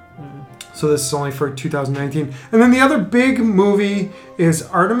 So this is only for 2019. And then the other big movie is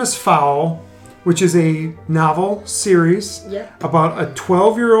Artemis Fowl, which is a novel series Yep. about a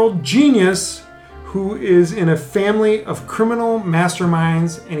 12-year-old genius who is in a family of criminal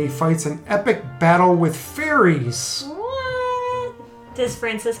masterminds, and he fights an epic battle with fairies. What? Does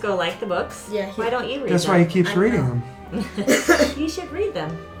Francisco like the books? Yeah, Why don't you read That's them? why he keeps I reading know. them. You should read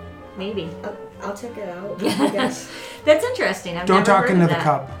them. Maybe. I'll check it out, I guess. That's interesting. I've Don't never talk heard into of the that.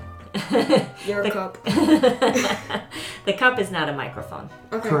 cup. Your cup. The cup is not a microphone.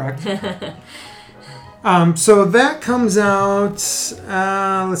 Okay. Correct. So that comes out,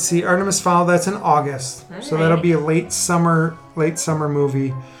 let's see, Artemis Fowl, that's in August. So that'll Alright. be a late summer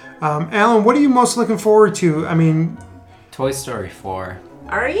movie. Alan, what are you most looking forward to? I mean, Toy Story 4.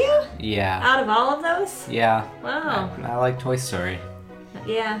 Are you? Yeah. Out of all of those? Yeah. Wow. I like Toy Story.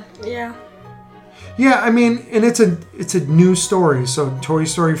 Yeah. Yeah. yeah, I mean, and it's a new story. So Toy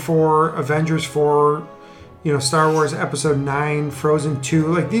Story 4, Avengers 4, Star Wars Episode 9, Frozen 2,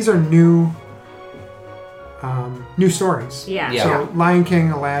 like these are new stories. Yeah. Yeah. So Lion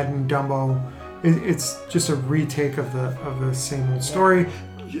King, Aladdin, Dumbo, it's just a retake of the same old story.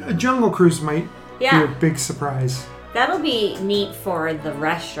 Jungle Cruise might be a Yeah. big surprise. That'll be neat for the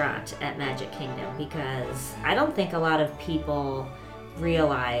restaurant at Magic Kingdom because I don't think a lot of people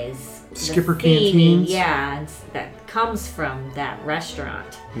realize Skipper the theming, Canteens? Yeah, that comes from that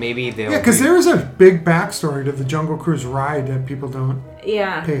restaurant. Maybe they'll. Yeah, because there is a big backstory to the Jungle Cruise ride that people don't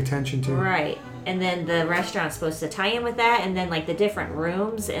Yeah. pay attention to. Right. And then the restaurant's supposed to tie in with that, and then like the different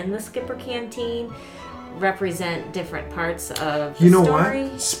rooms in the Skipper Canteen represent different parts of the You know story.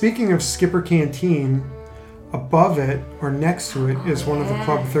 what? Speaking of Skipper Canteen, above it or next to it is one of the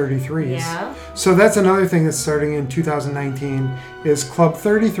Club 33s. Yeah. So that's another thing that's starting in 2019 is Club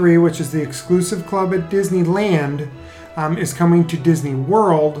 33, which is the exclusive club at Disneyland, is coming to Disney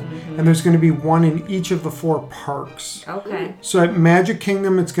World, and there's going to be one in each of the 4 parks. Okay. So at Magic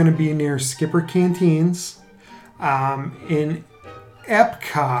Kingdom, it's going to be near Skipper Canteens. In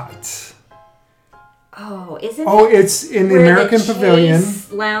Epcot, Oh, isn't it's in the where American the Pavilion.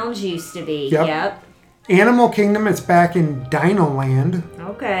 Chase Lounge used to be? Yep. Animal Kingdom, it's back in Dino Land.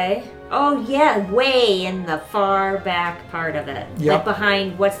 Okay. Oh yeah, way in the far back part of it. Yep. Like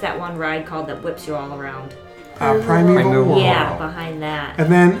behind what's that one ride called that whips you all around? Primeval World. Yeah, behind that.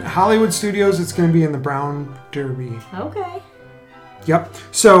 And then Hollywood Studios, it's going to be in the Brown Derby. Okay. Yep.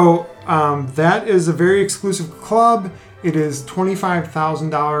 So that is a very exclusive club. It is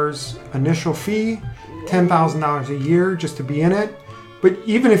 $25,000 initial fee, $10,000 a year just to be in it. But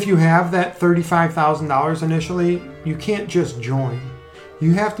even if you have that $35,000 initially, you can't just join.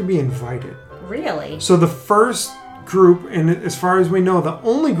 You have to be invited. Really? So the first group, and as far as we know, the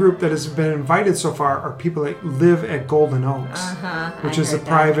only group that has been invited so far are people that live at Golden Oaks, which is a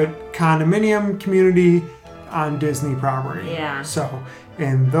private condominium community on Disney property. Yeah. So,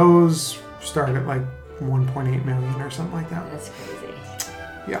 and those start at like 1.8 million or something like that. That's crazy.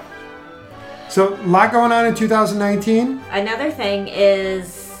 Yeah. So, a lot going on in 2019. Another thing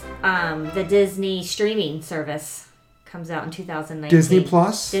is the Disney streaming service comes out in 2019. Disney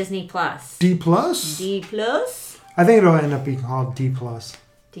Plus? Disney Plus. D Plus? D Plus? I think it'll end up being called D Plus.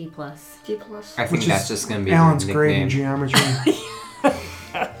 D Plus. D plus. I think Which that's is just going to be Alan's their grade in nickname. geometry.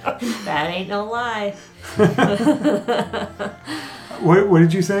 That ain't no lie. What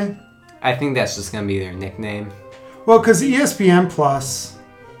did you say? I think that's just going to be their nickname. Well, because ESPN Plus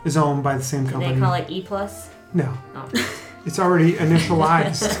is owned by the same Did company. they call it E Plus? No, Oh. it's already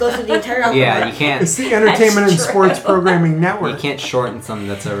initialized. Goes with the entire alphabet. Yeah, you can't. It's the Entertainment and That's Sports true. Programming You Network. can't shorten something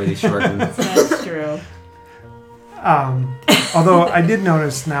that's already shortened. That's true. Although I did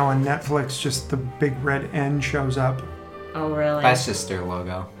notice now on Netflix, just the big red N shows up. Oh, really? That's just their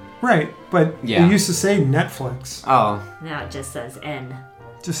logo. Right, but Yeah. it used to say Netflix. Oh, Now it just says N.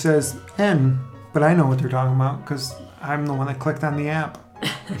 It just says N, but I know what they're talking about because I'm the one that clicked on the app.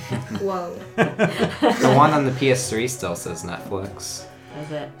 Whoa. the one on the PS3 still says Netflix.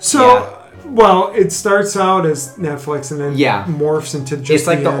 Is it? So, well, it starts out as Netflix and then Yeah. morphs into just It's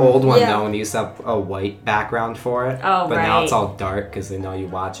like the N. old one Yeah. though, when you used to have a white background for it. Oh, but now it's right. all dark because they know you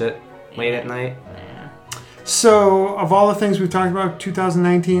watch it late at night. Yeah. So, of all the things we've talked about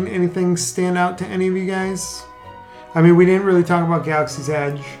 2019, anything stand out to any of you guys? I mean, we didn't really talk about Galaxy's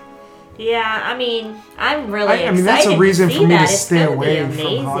Edge. Yeah, I mean, I'm really excited. I mean, that's a reason to for see me to that. It's stay gonna be away from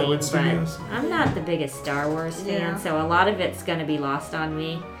amazing, Hollywood but studios. I'm not the biggest Star Wars fan, Yeah. so a lot of it's going to be lost on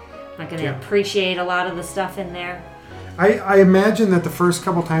me. I'm not going to Yeah. appreciate a lot of the stuff in there. I imagine that the first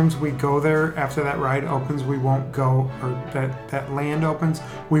couple times we go there after that ride opens, we won't go, or that land opens,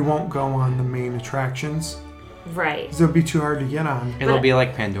 we won't go on the main attractions. Right, 'Cause it'll be too hard to get on. It'll But- be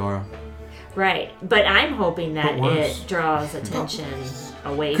like Pandora. right. But I'm hoping that But worse. it draws attention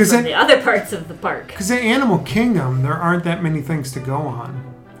away 'Cause from it- the other parts of the park. Because at Animal Kingdom, there aren't that many things to go on.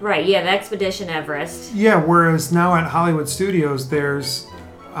 Right, you have Expedition Everest. Yeah, whereas now at Hollywood Studios, there's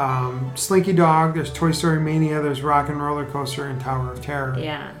Slinky Dog, there's Toy Story Mania, there's Rock and Roller Coaster, and Tower of Terror.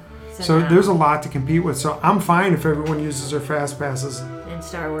 Yeah. So now- there's a lot to compete with. So I'm fine if everyone uses their fast passes in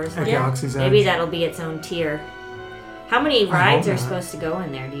Star Wars. at Yeah. Galaxy's Edge. Maybe that'll be its own tier. How many rides hope are not. supposed to go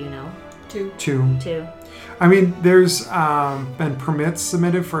in there? Do you know? 2. Two. Two. I mean, there's been permits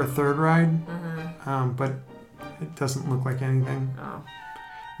submitted for a third ride, but it doesn't look like anything. Oh.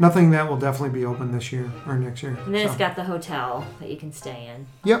 Nothing that will definitely be open this year or next year. And then it's So, got the hotel that you can stay in.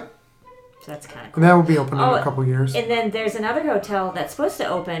 Yep, So that's kind of and cool. that will be open in Oh, a couple years. And then there's another hotel that's supposed to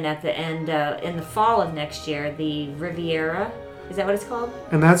open at the end, in the fall of next year, the Riviera. Is that what it's called?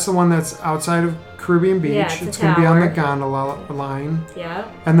 And that's the one that's outside of Caribbean Beach. Yeah, it's a going to be on the tower. gondola line. Yeah.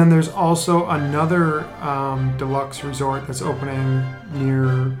 And then there's also another deluxe resort that's opening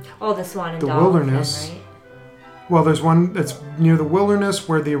near, Oh, the Swan and The Dolphin, Wilderness. right? well, there's one that's near the Wilderness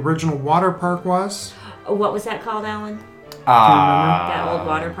where the original water park was. Oh, what was that called, Alan? Ah. That old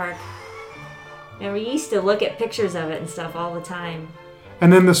water park? And we used to look at pictures of it and stuff all the time.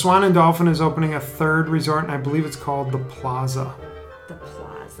 And then the Swan and Dolphin is opening a third resort, and I believe it's called the Plaza. The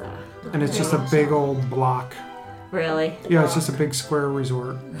Plaza. and it's just a big old block. Really? Yeah, it's just a big square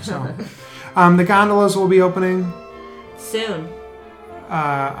resort. So, the gondolas will be opening. Soon.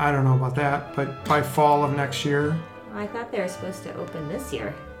 I don't know about that, but by fall of next year. I thought they were supposed to open this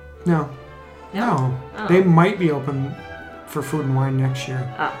year. No. No? Oh. They might be open for Food and Wine next year.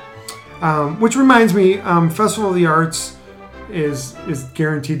 Oh. Which reminds me, Festival of the Arts is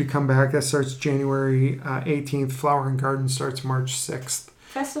guaranteed to come back. That starts January 18th. Flower and Garden starts March 6th.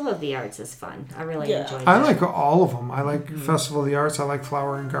 Festival of the Arts is fun. I really enjoyed it. I like all of them. I like Festival of the Arts. I like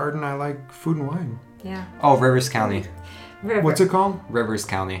Flower and Garden. I like Food and Wine. Yeah. Oh, Rivers County. What's it called? Rivers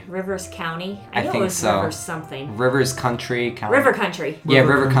County. Rivers County? I know think it was so. Rivers something. Rivers Country County. River Country. Yeah,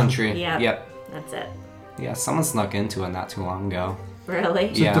 River Country. Yeah. Yep. That's it. Yeah, someone snuck into it not too long ago. Really?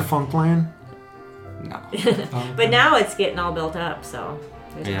 Is Yeah. it Defunct Land? No. But now it's getting all built up, so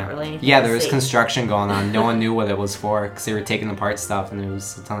there's Yeah. not really anything Yeah, to there was see. construction going on. No one knew what it was for because they were taking apart stuff and there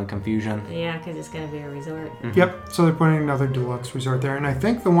was a ton of confusion. Yeah, because it's going to be a resort. Yep. So they're putting another deluxe resort there. And I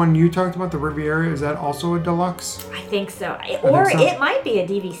think the one you talked about, the Riviera, is that also a deluxe? I think so. so. It might be a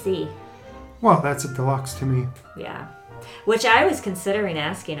DVC. Well, that's a deluxe to me. Yeah. Which I was considering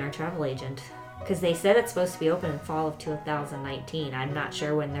asking our travel agent. Because they said it's supposed to be open in fall of 2019. I'm not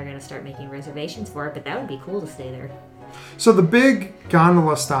sure when they're going to start making reservations for it, but that would be cool to stay there. So the big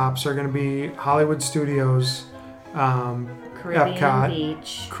gondola stops are going to be Hollywood Studios, Caribbean Epcot,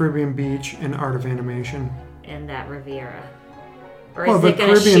 Beach, Caribbean Beach, and Art of Animation. and that Riviera. Or Well, is the it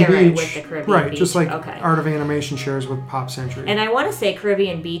going to Caribbean share it Beach, with the Caribbean right? Beach? Just like okay. Art of Animation shares with Pop Century. And I want to say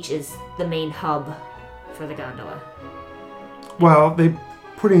Caribbean Beach is the main hub for the gondola. Well, they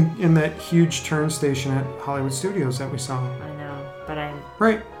putting in that huge turn station at Hollywood Studios that we saw. I know, but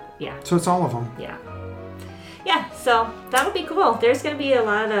Right. yeah. So it's all of them. Yeah, so that'll be cool. There's going to be a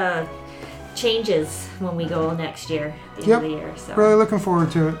lot of changes when we go next year, at the end of the year. So. Really looking forward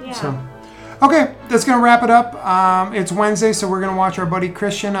to it. Yeah. So, okay, that's gonna wrap it up. It's Wednesday, so we're gonna watch our buddy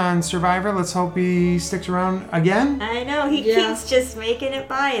Christian on Survivor. Let's hope he sticks around again. I know, he keeps just making it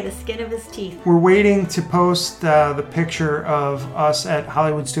by the skin of his teeth. We're waiting to post the picture of us at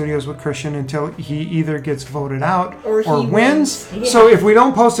Hollywood Studios with Christian until he either gets voted out Or he wins. Yeah. So if we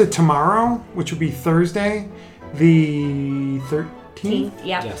don't post it tomorrow, which would be Thursday, the 13th,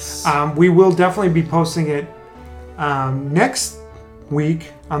 Yep. Yes. we will definitely be posting it next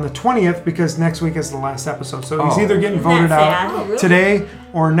week on the 20th because next week is the last episode. So he's either getting Isn't that voted out sad? Oh, really? today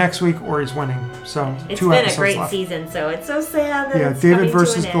or next week or he's winning. So It's two been a episodes great left. season, so it's so sad that Yeah, it's David coming to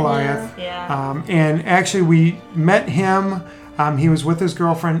versus an end. Goliath. Yeah. And actually, we met him. He was with his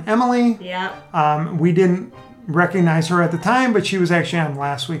girlfriend Emily. Yeah. We didn't recognize her at the time, but she was actually on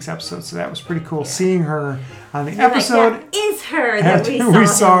last week's episode, so that was pretty cool seeing her on the episode. Like, that is her that After we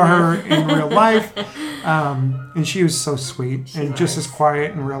saw, her him in real life, and she was so sweet and just as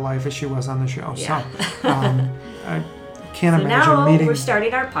quiate in real life as she was on the show. Yeah. So I can't So imagine now meeting. we're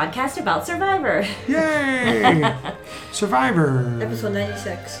starting our podcast about Survivor. Yay! Survivor. Episode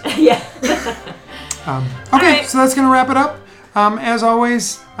 96. Yeah. Okay, right. so that's going to wrap it up. As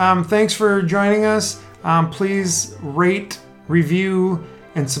always, thanks for joining us. Please rate, review,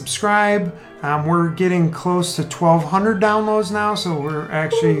 and subscribe. We're getting close to 1,200 downloads now, so we're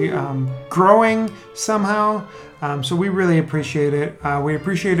actually growing somehow. So we really appreciate it. We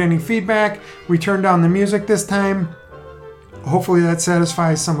appreciate any feedback. We turned down the music this time. Hopefully that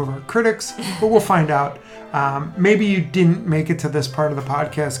satisfies some of our critics, but we'll find out. Maybe you didn't make it to this part of the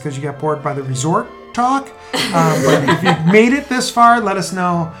podcast because you got bored by the resort talk. But if you made it this far, let us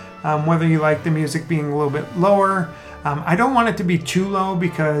know whether you like the music being a little bit lower. I don't want it to be too low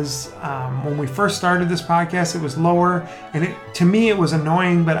because when we first started this podcast, it was lower, and to me it was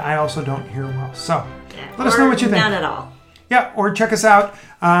annoying, but I also don't hear well. So let us know what you think. None at all. Yeah, or check us out.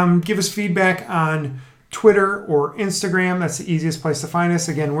 Give us feedback on Twitter or Instagram. That's the easiest place to find us.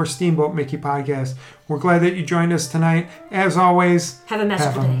 Again, we're Steamboat Mickey Podcast. We're glad that you joined us tonight. As always, Have a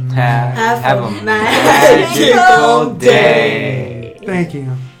magical day. Have a magical day. thank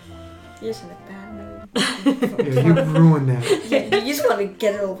you. You're just in a bad mood. Yeah, you ruined that. You just want to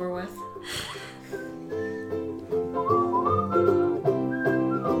get it over with.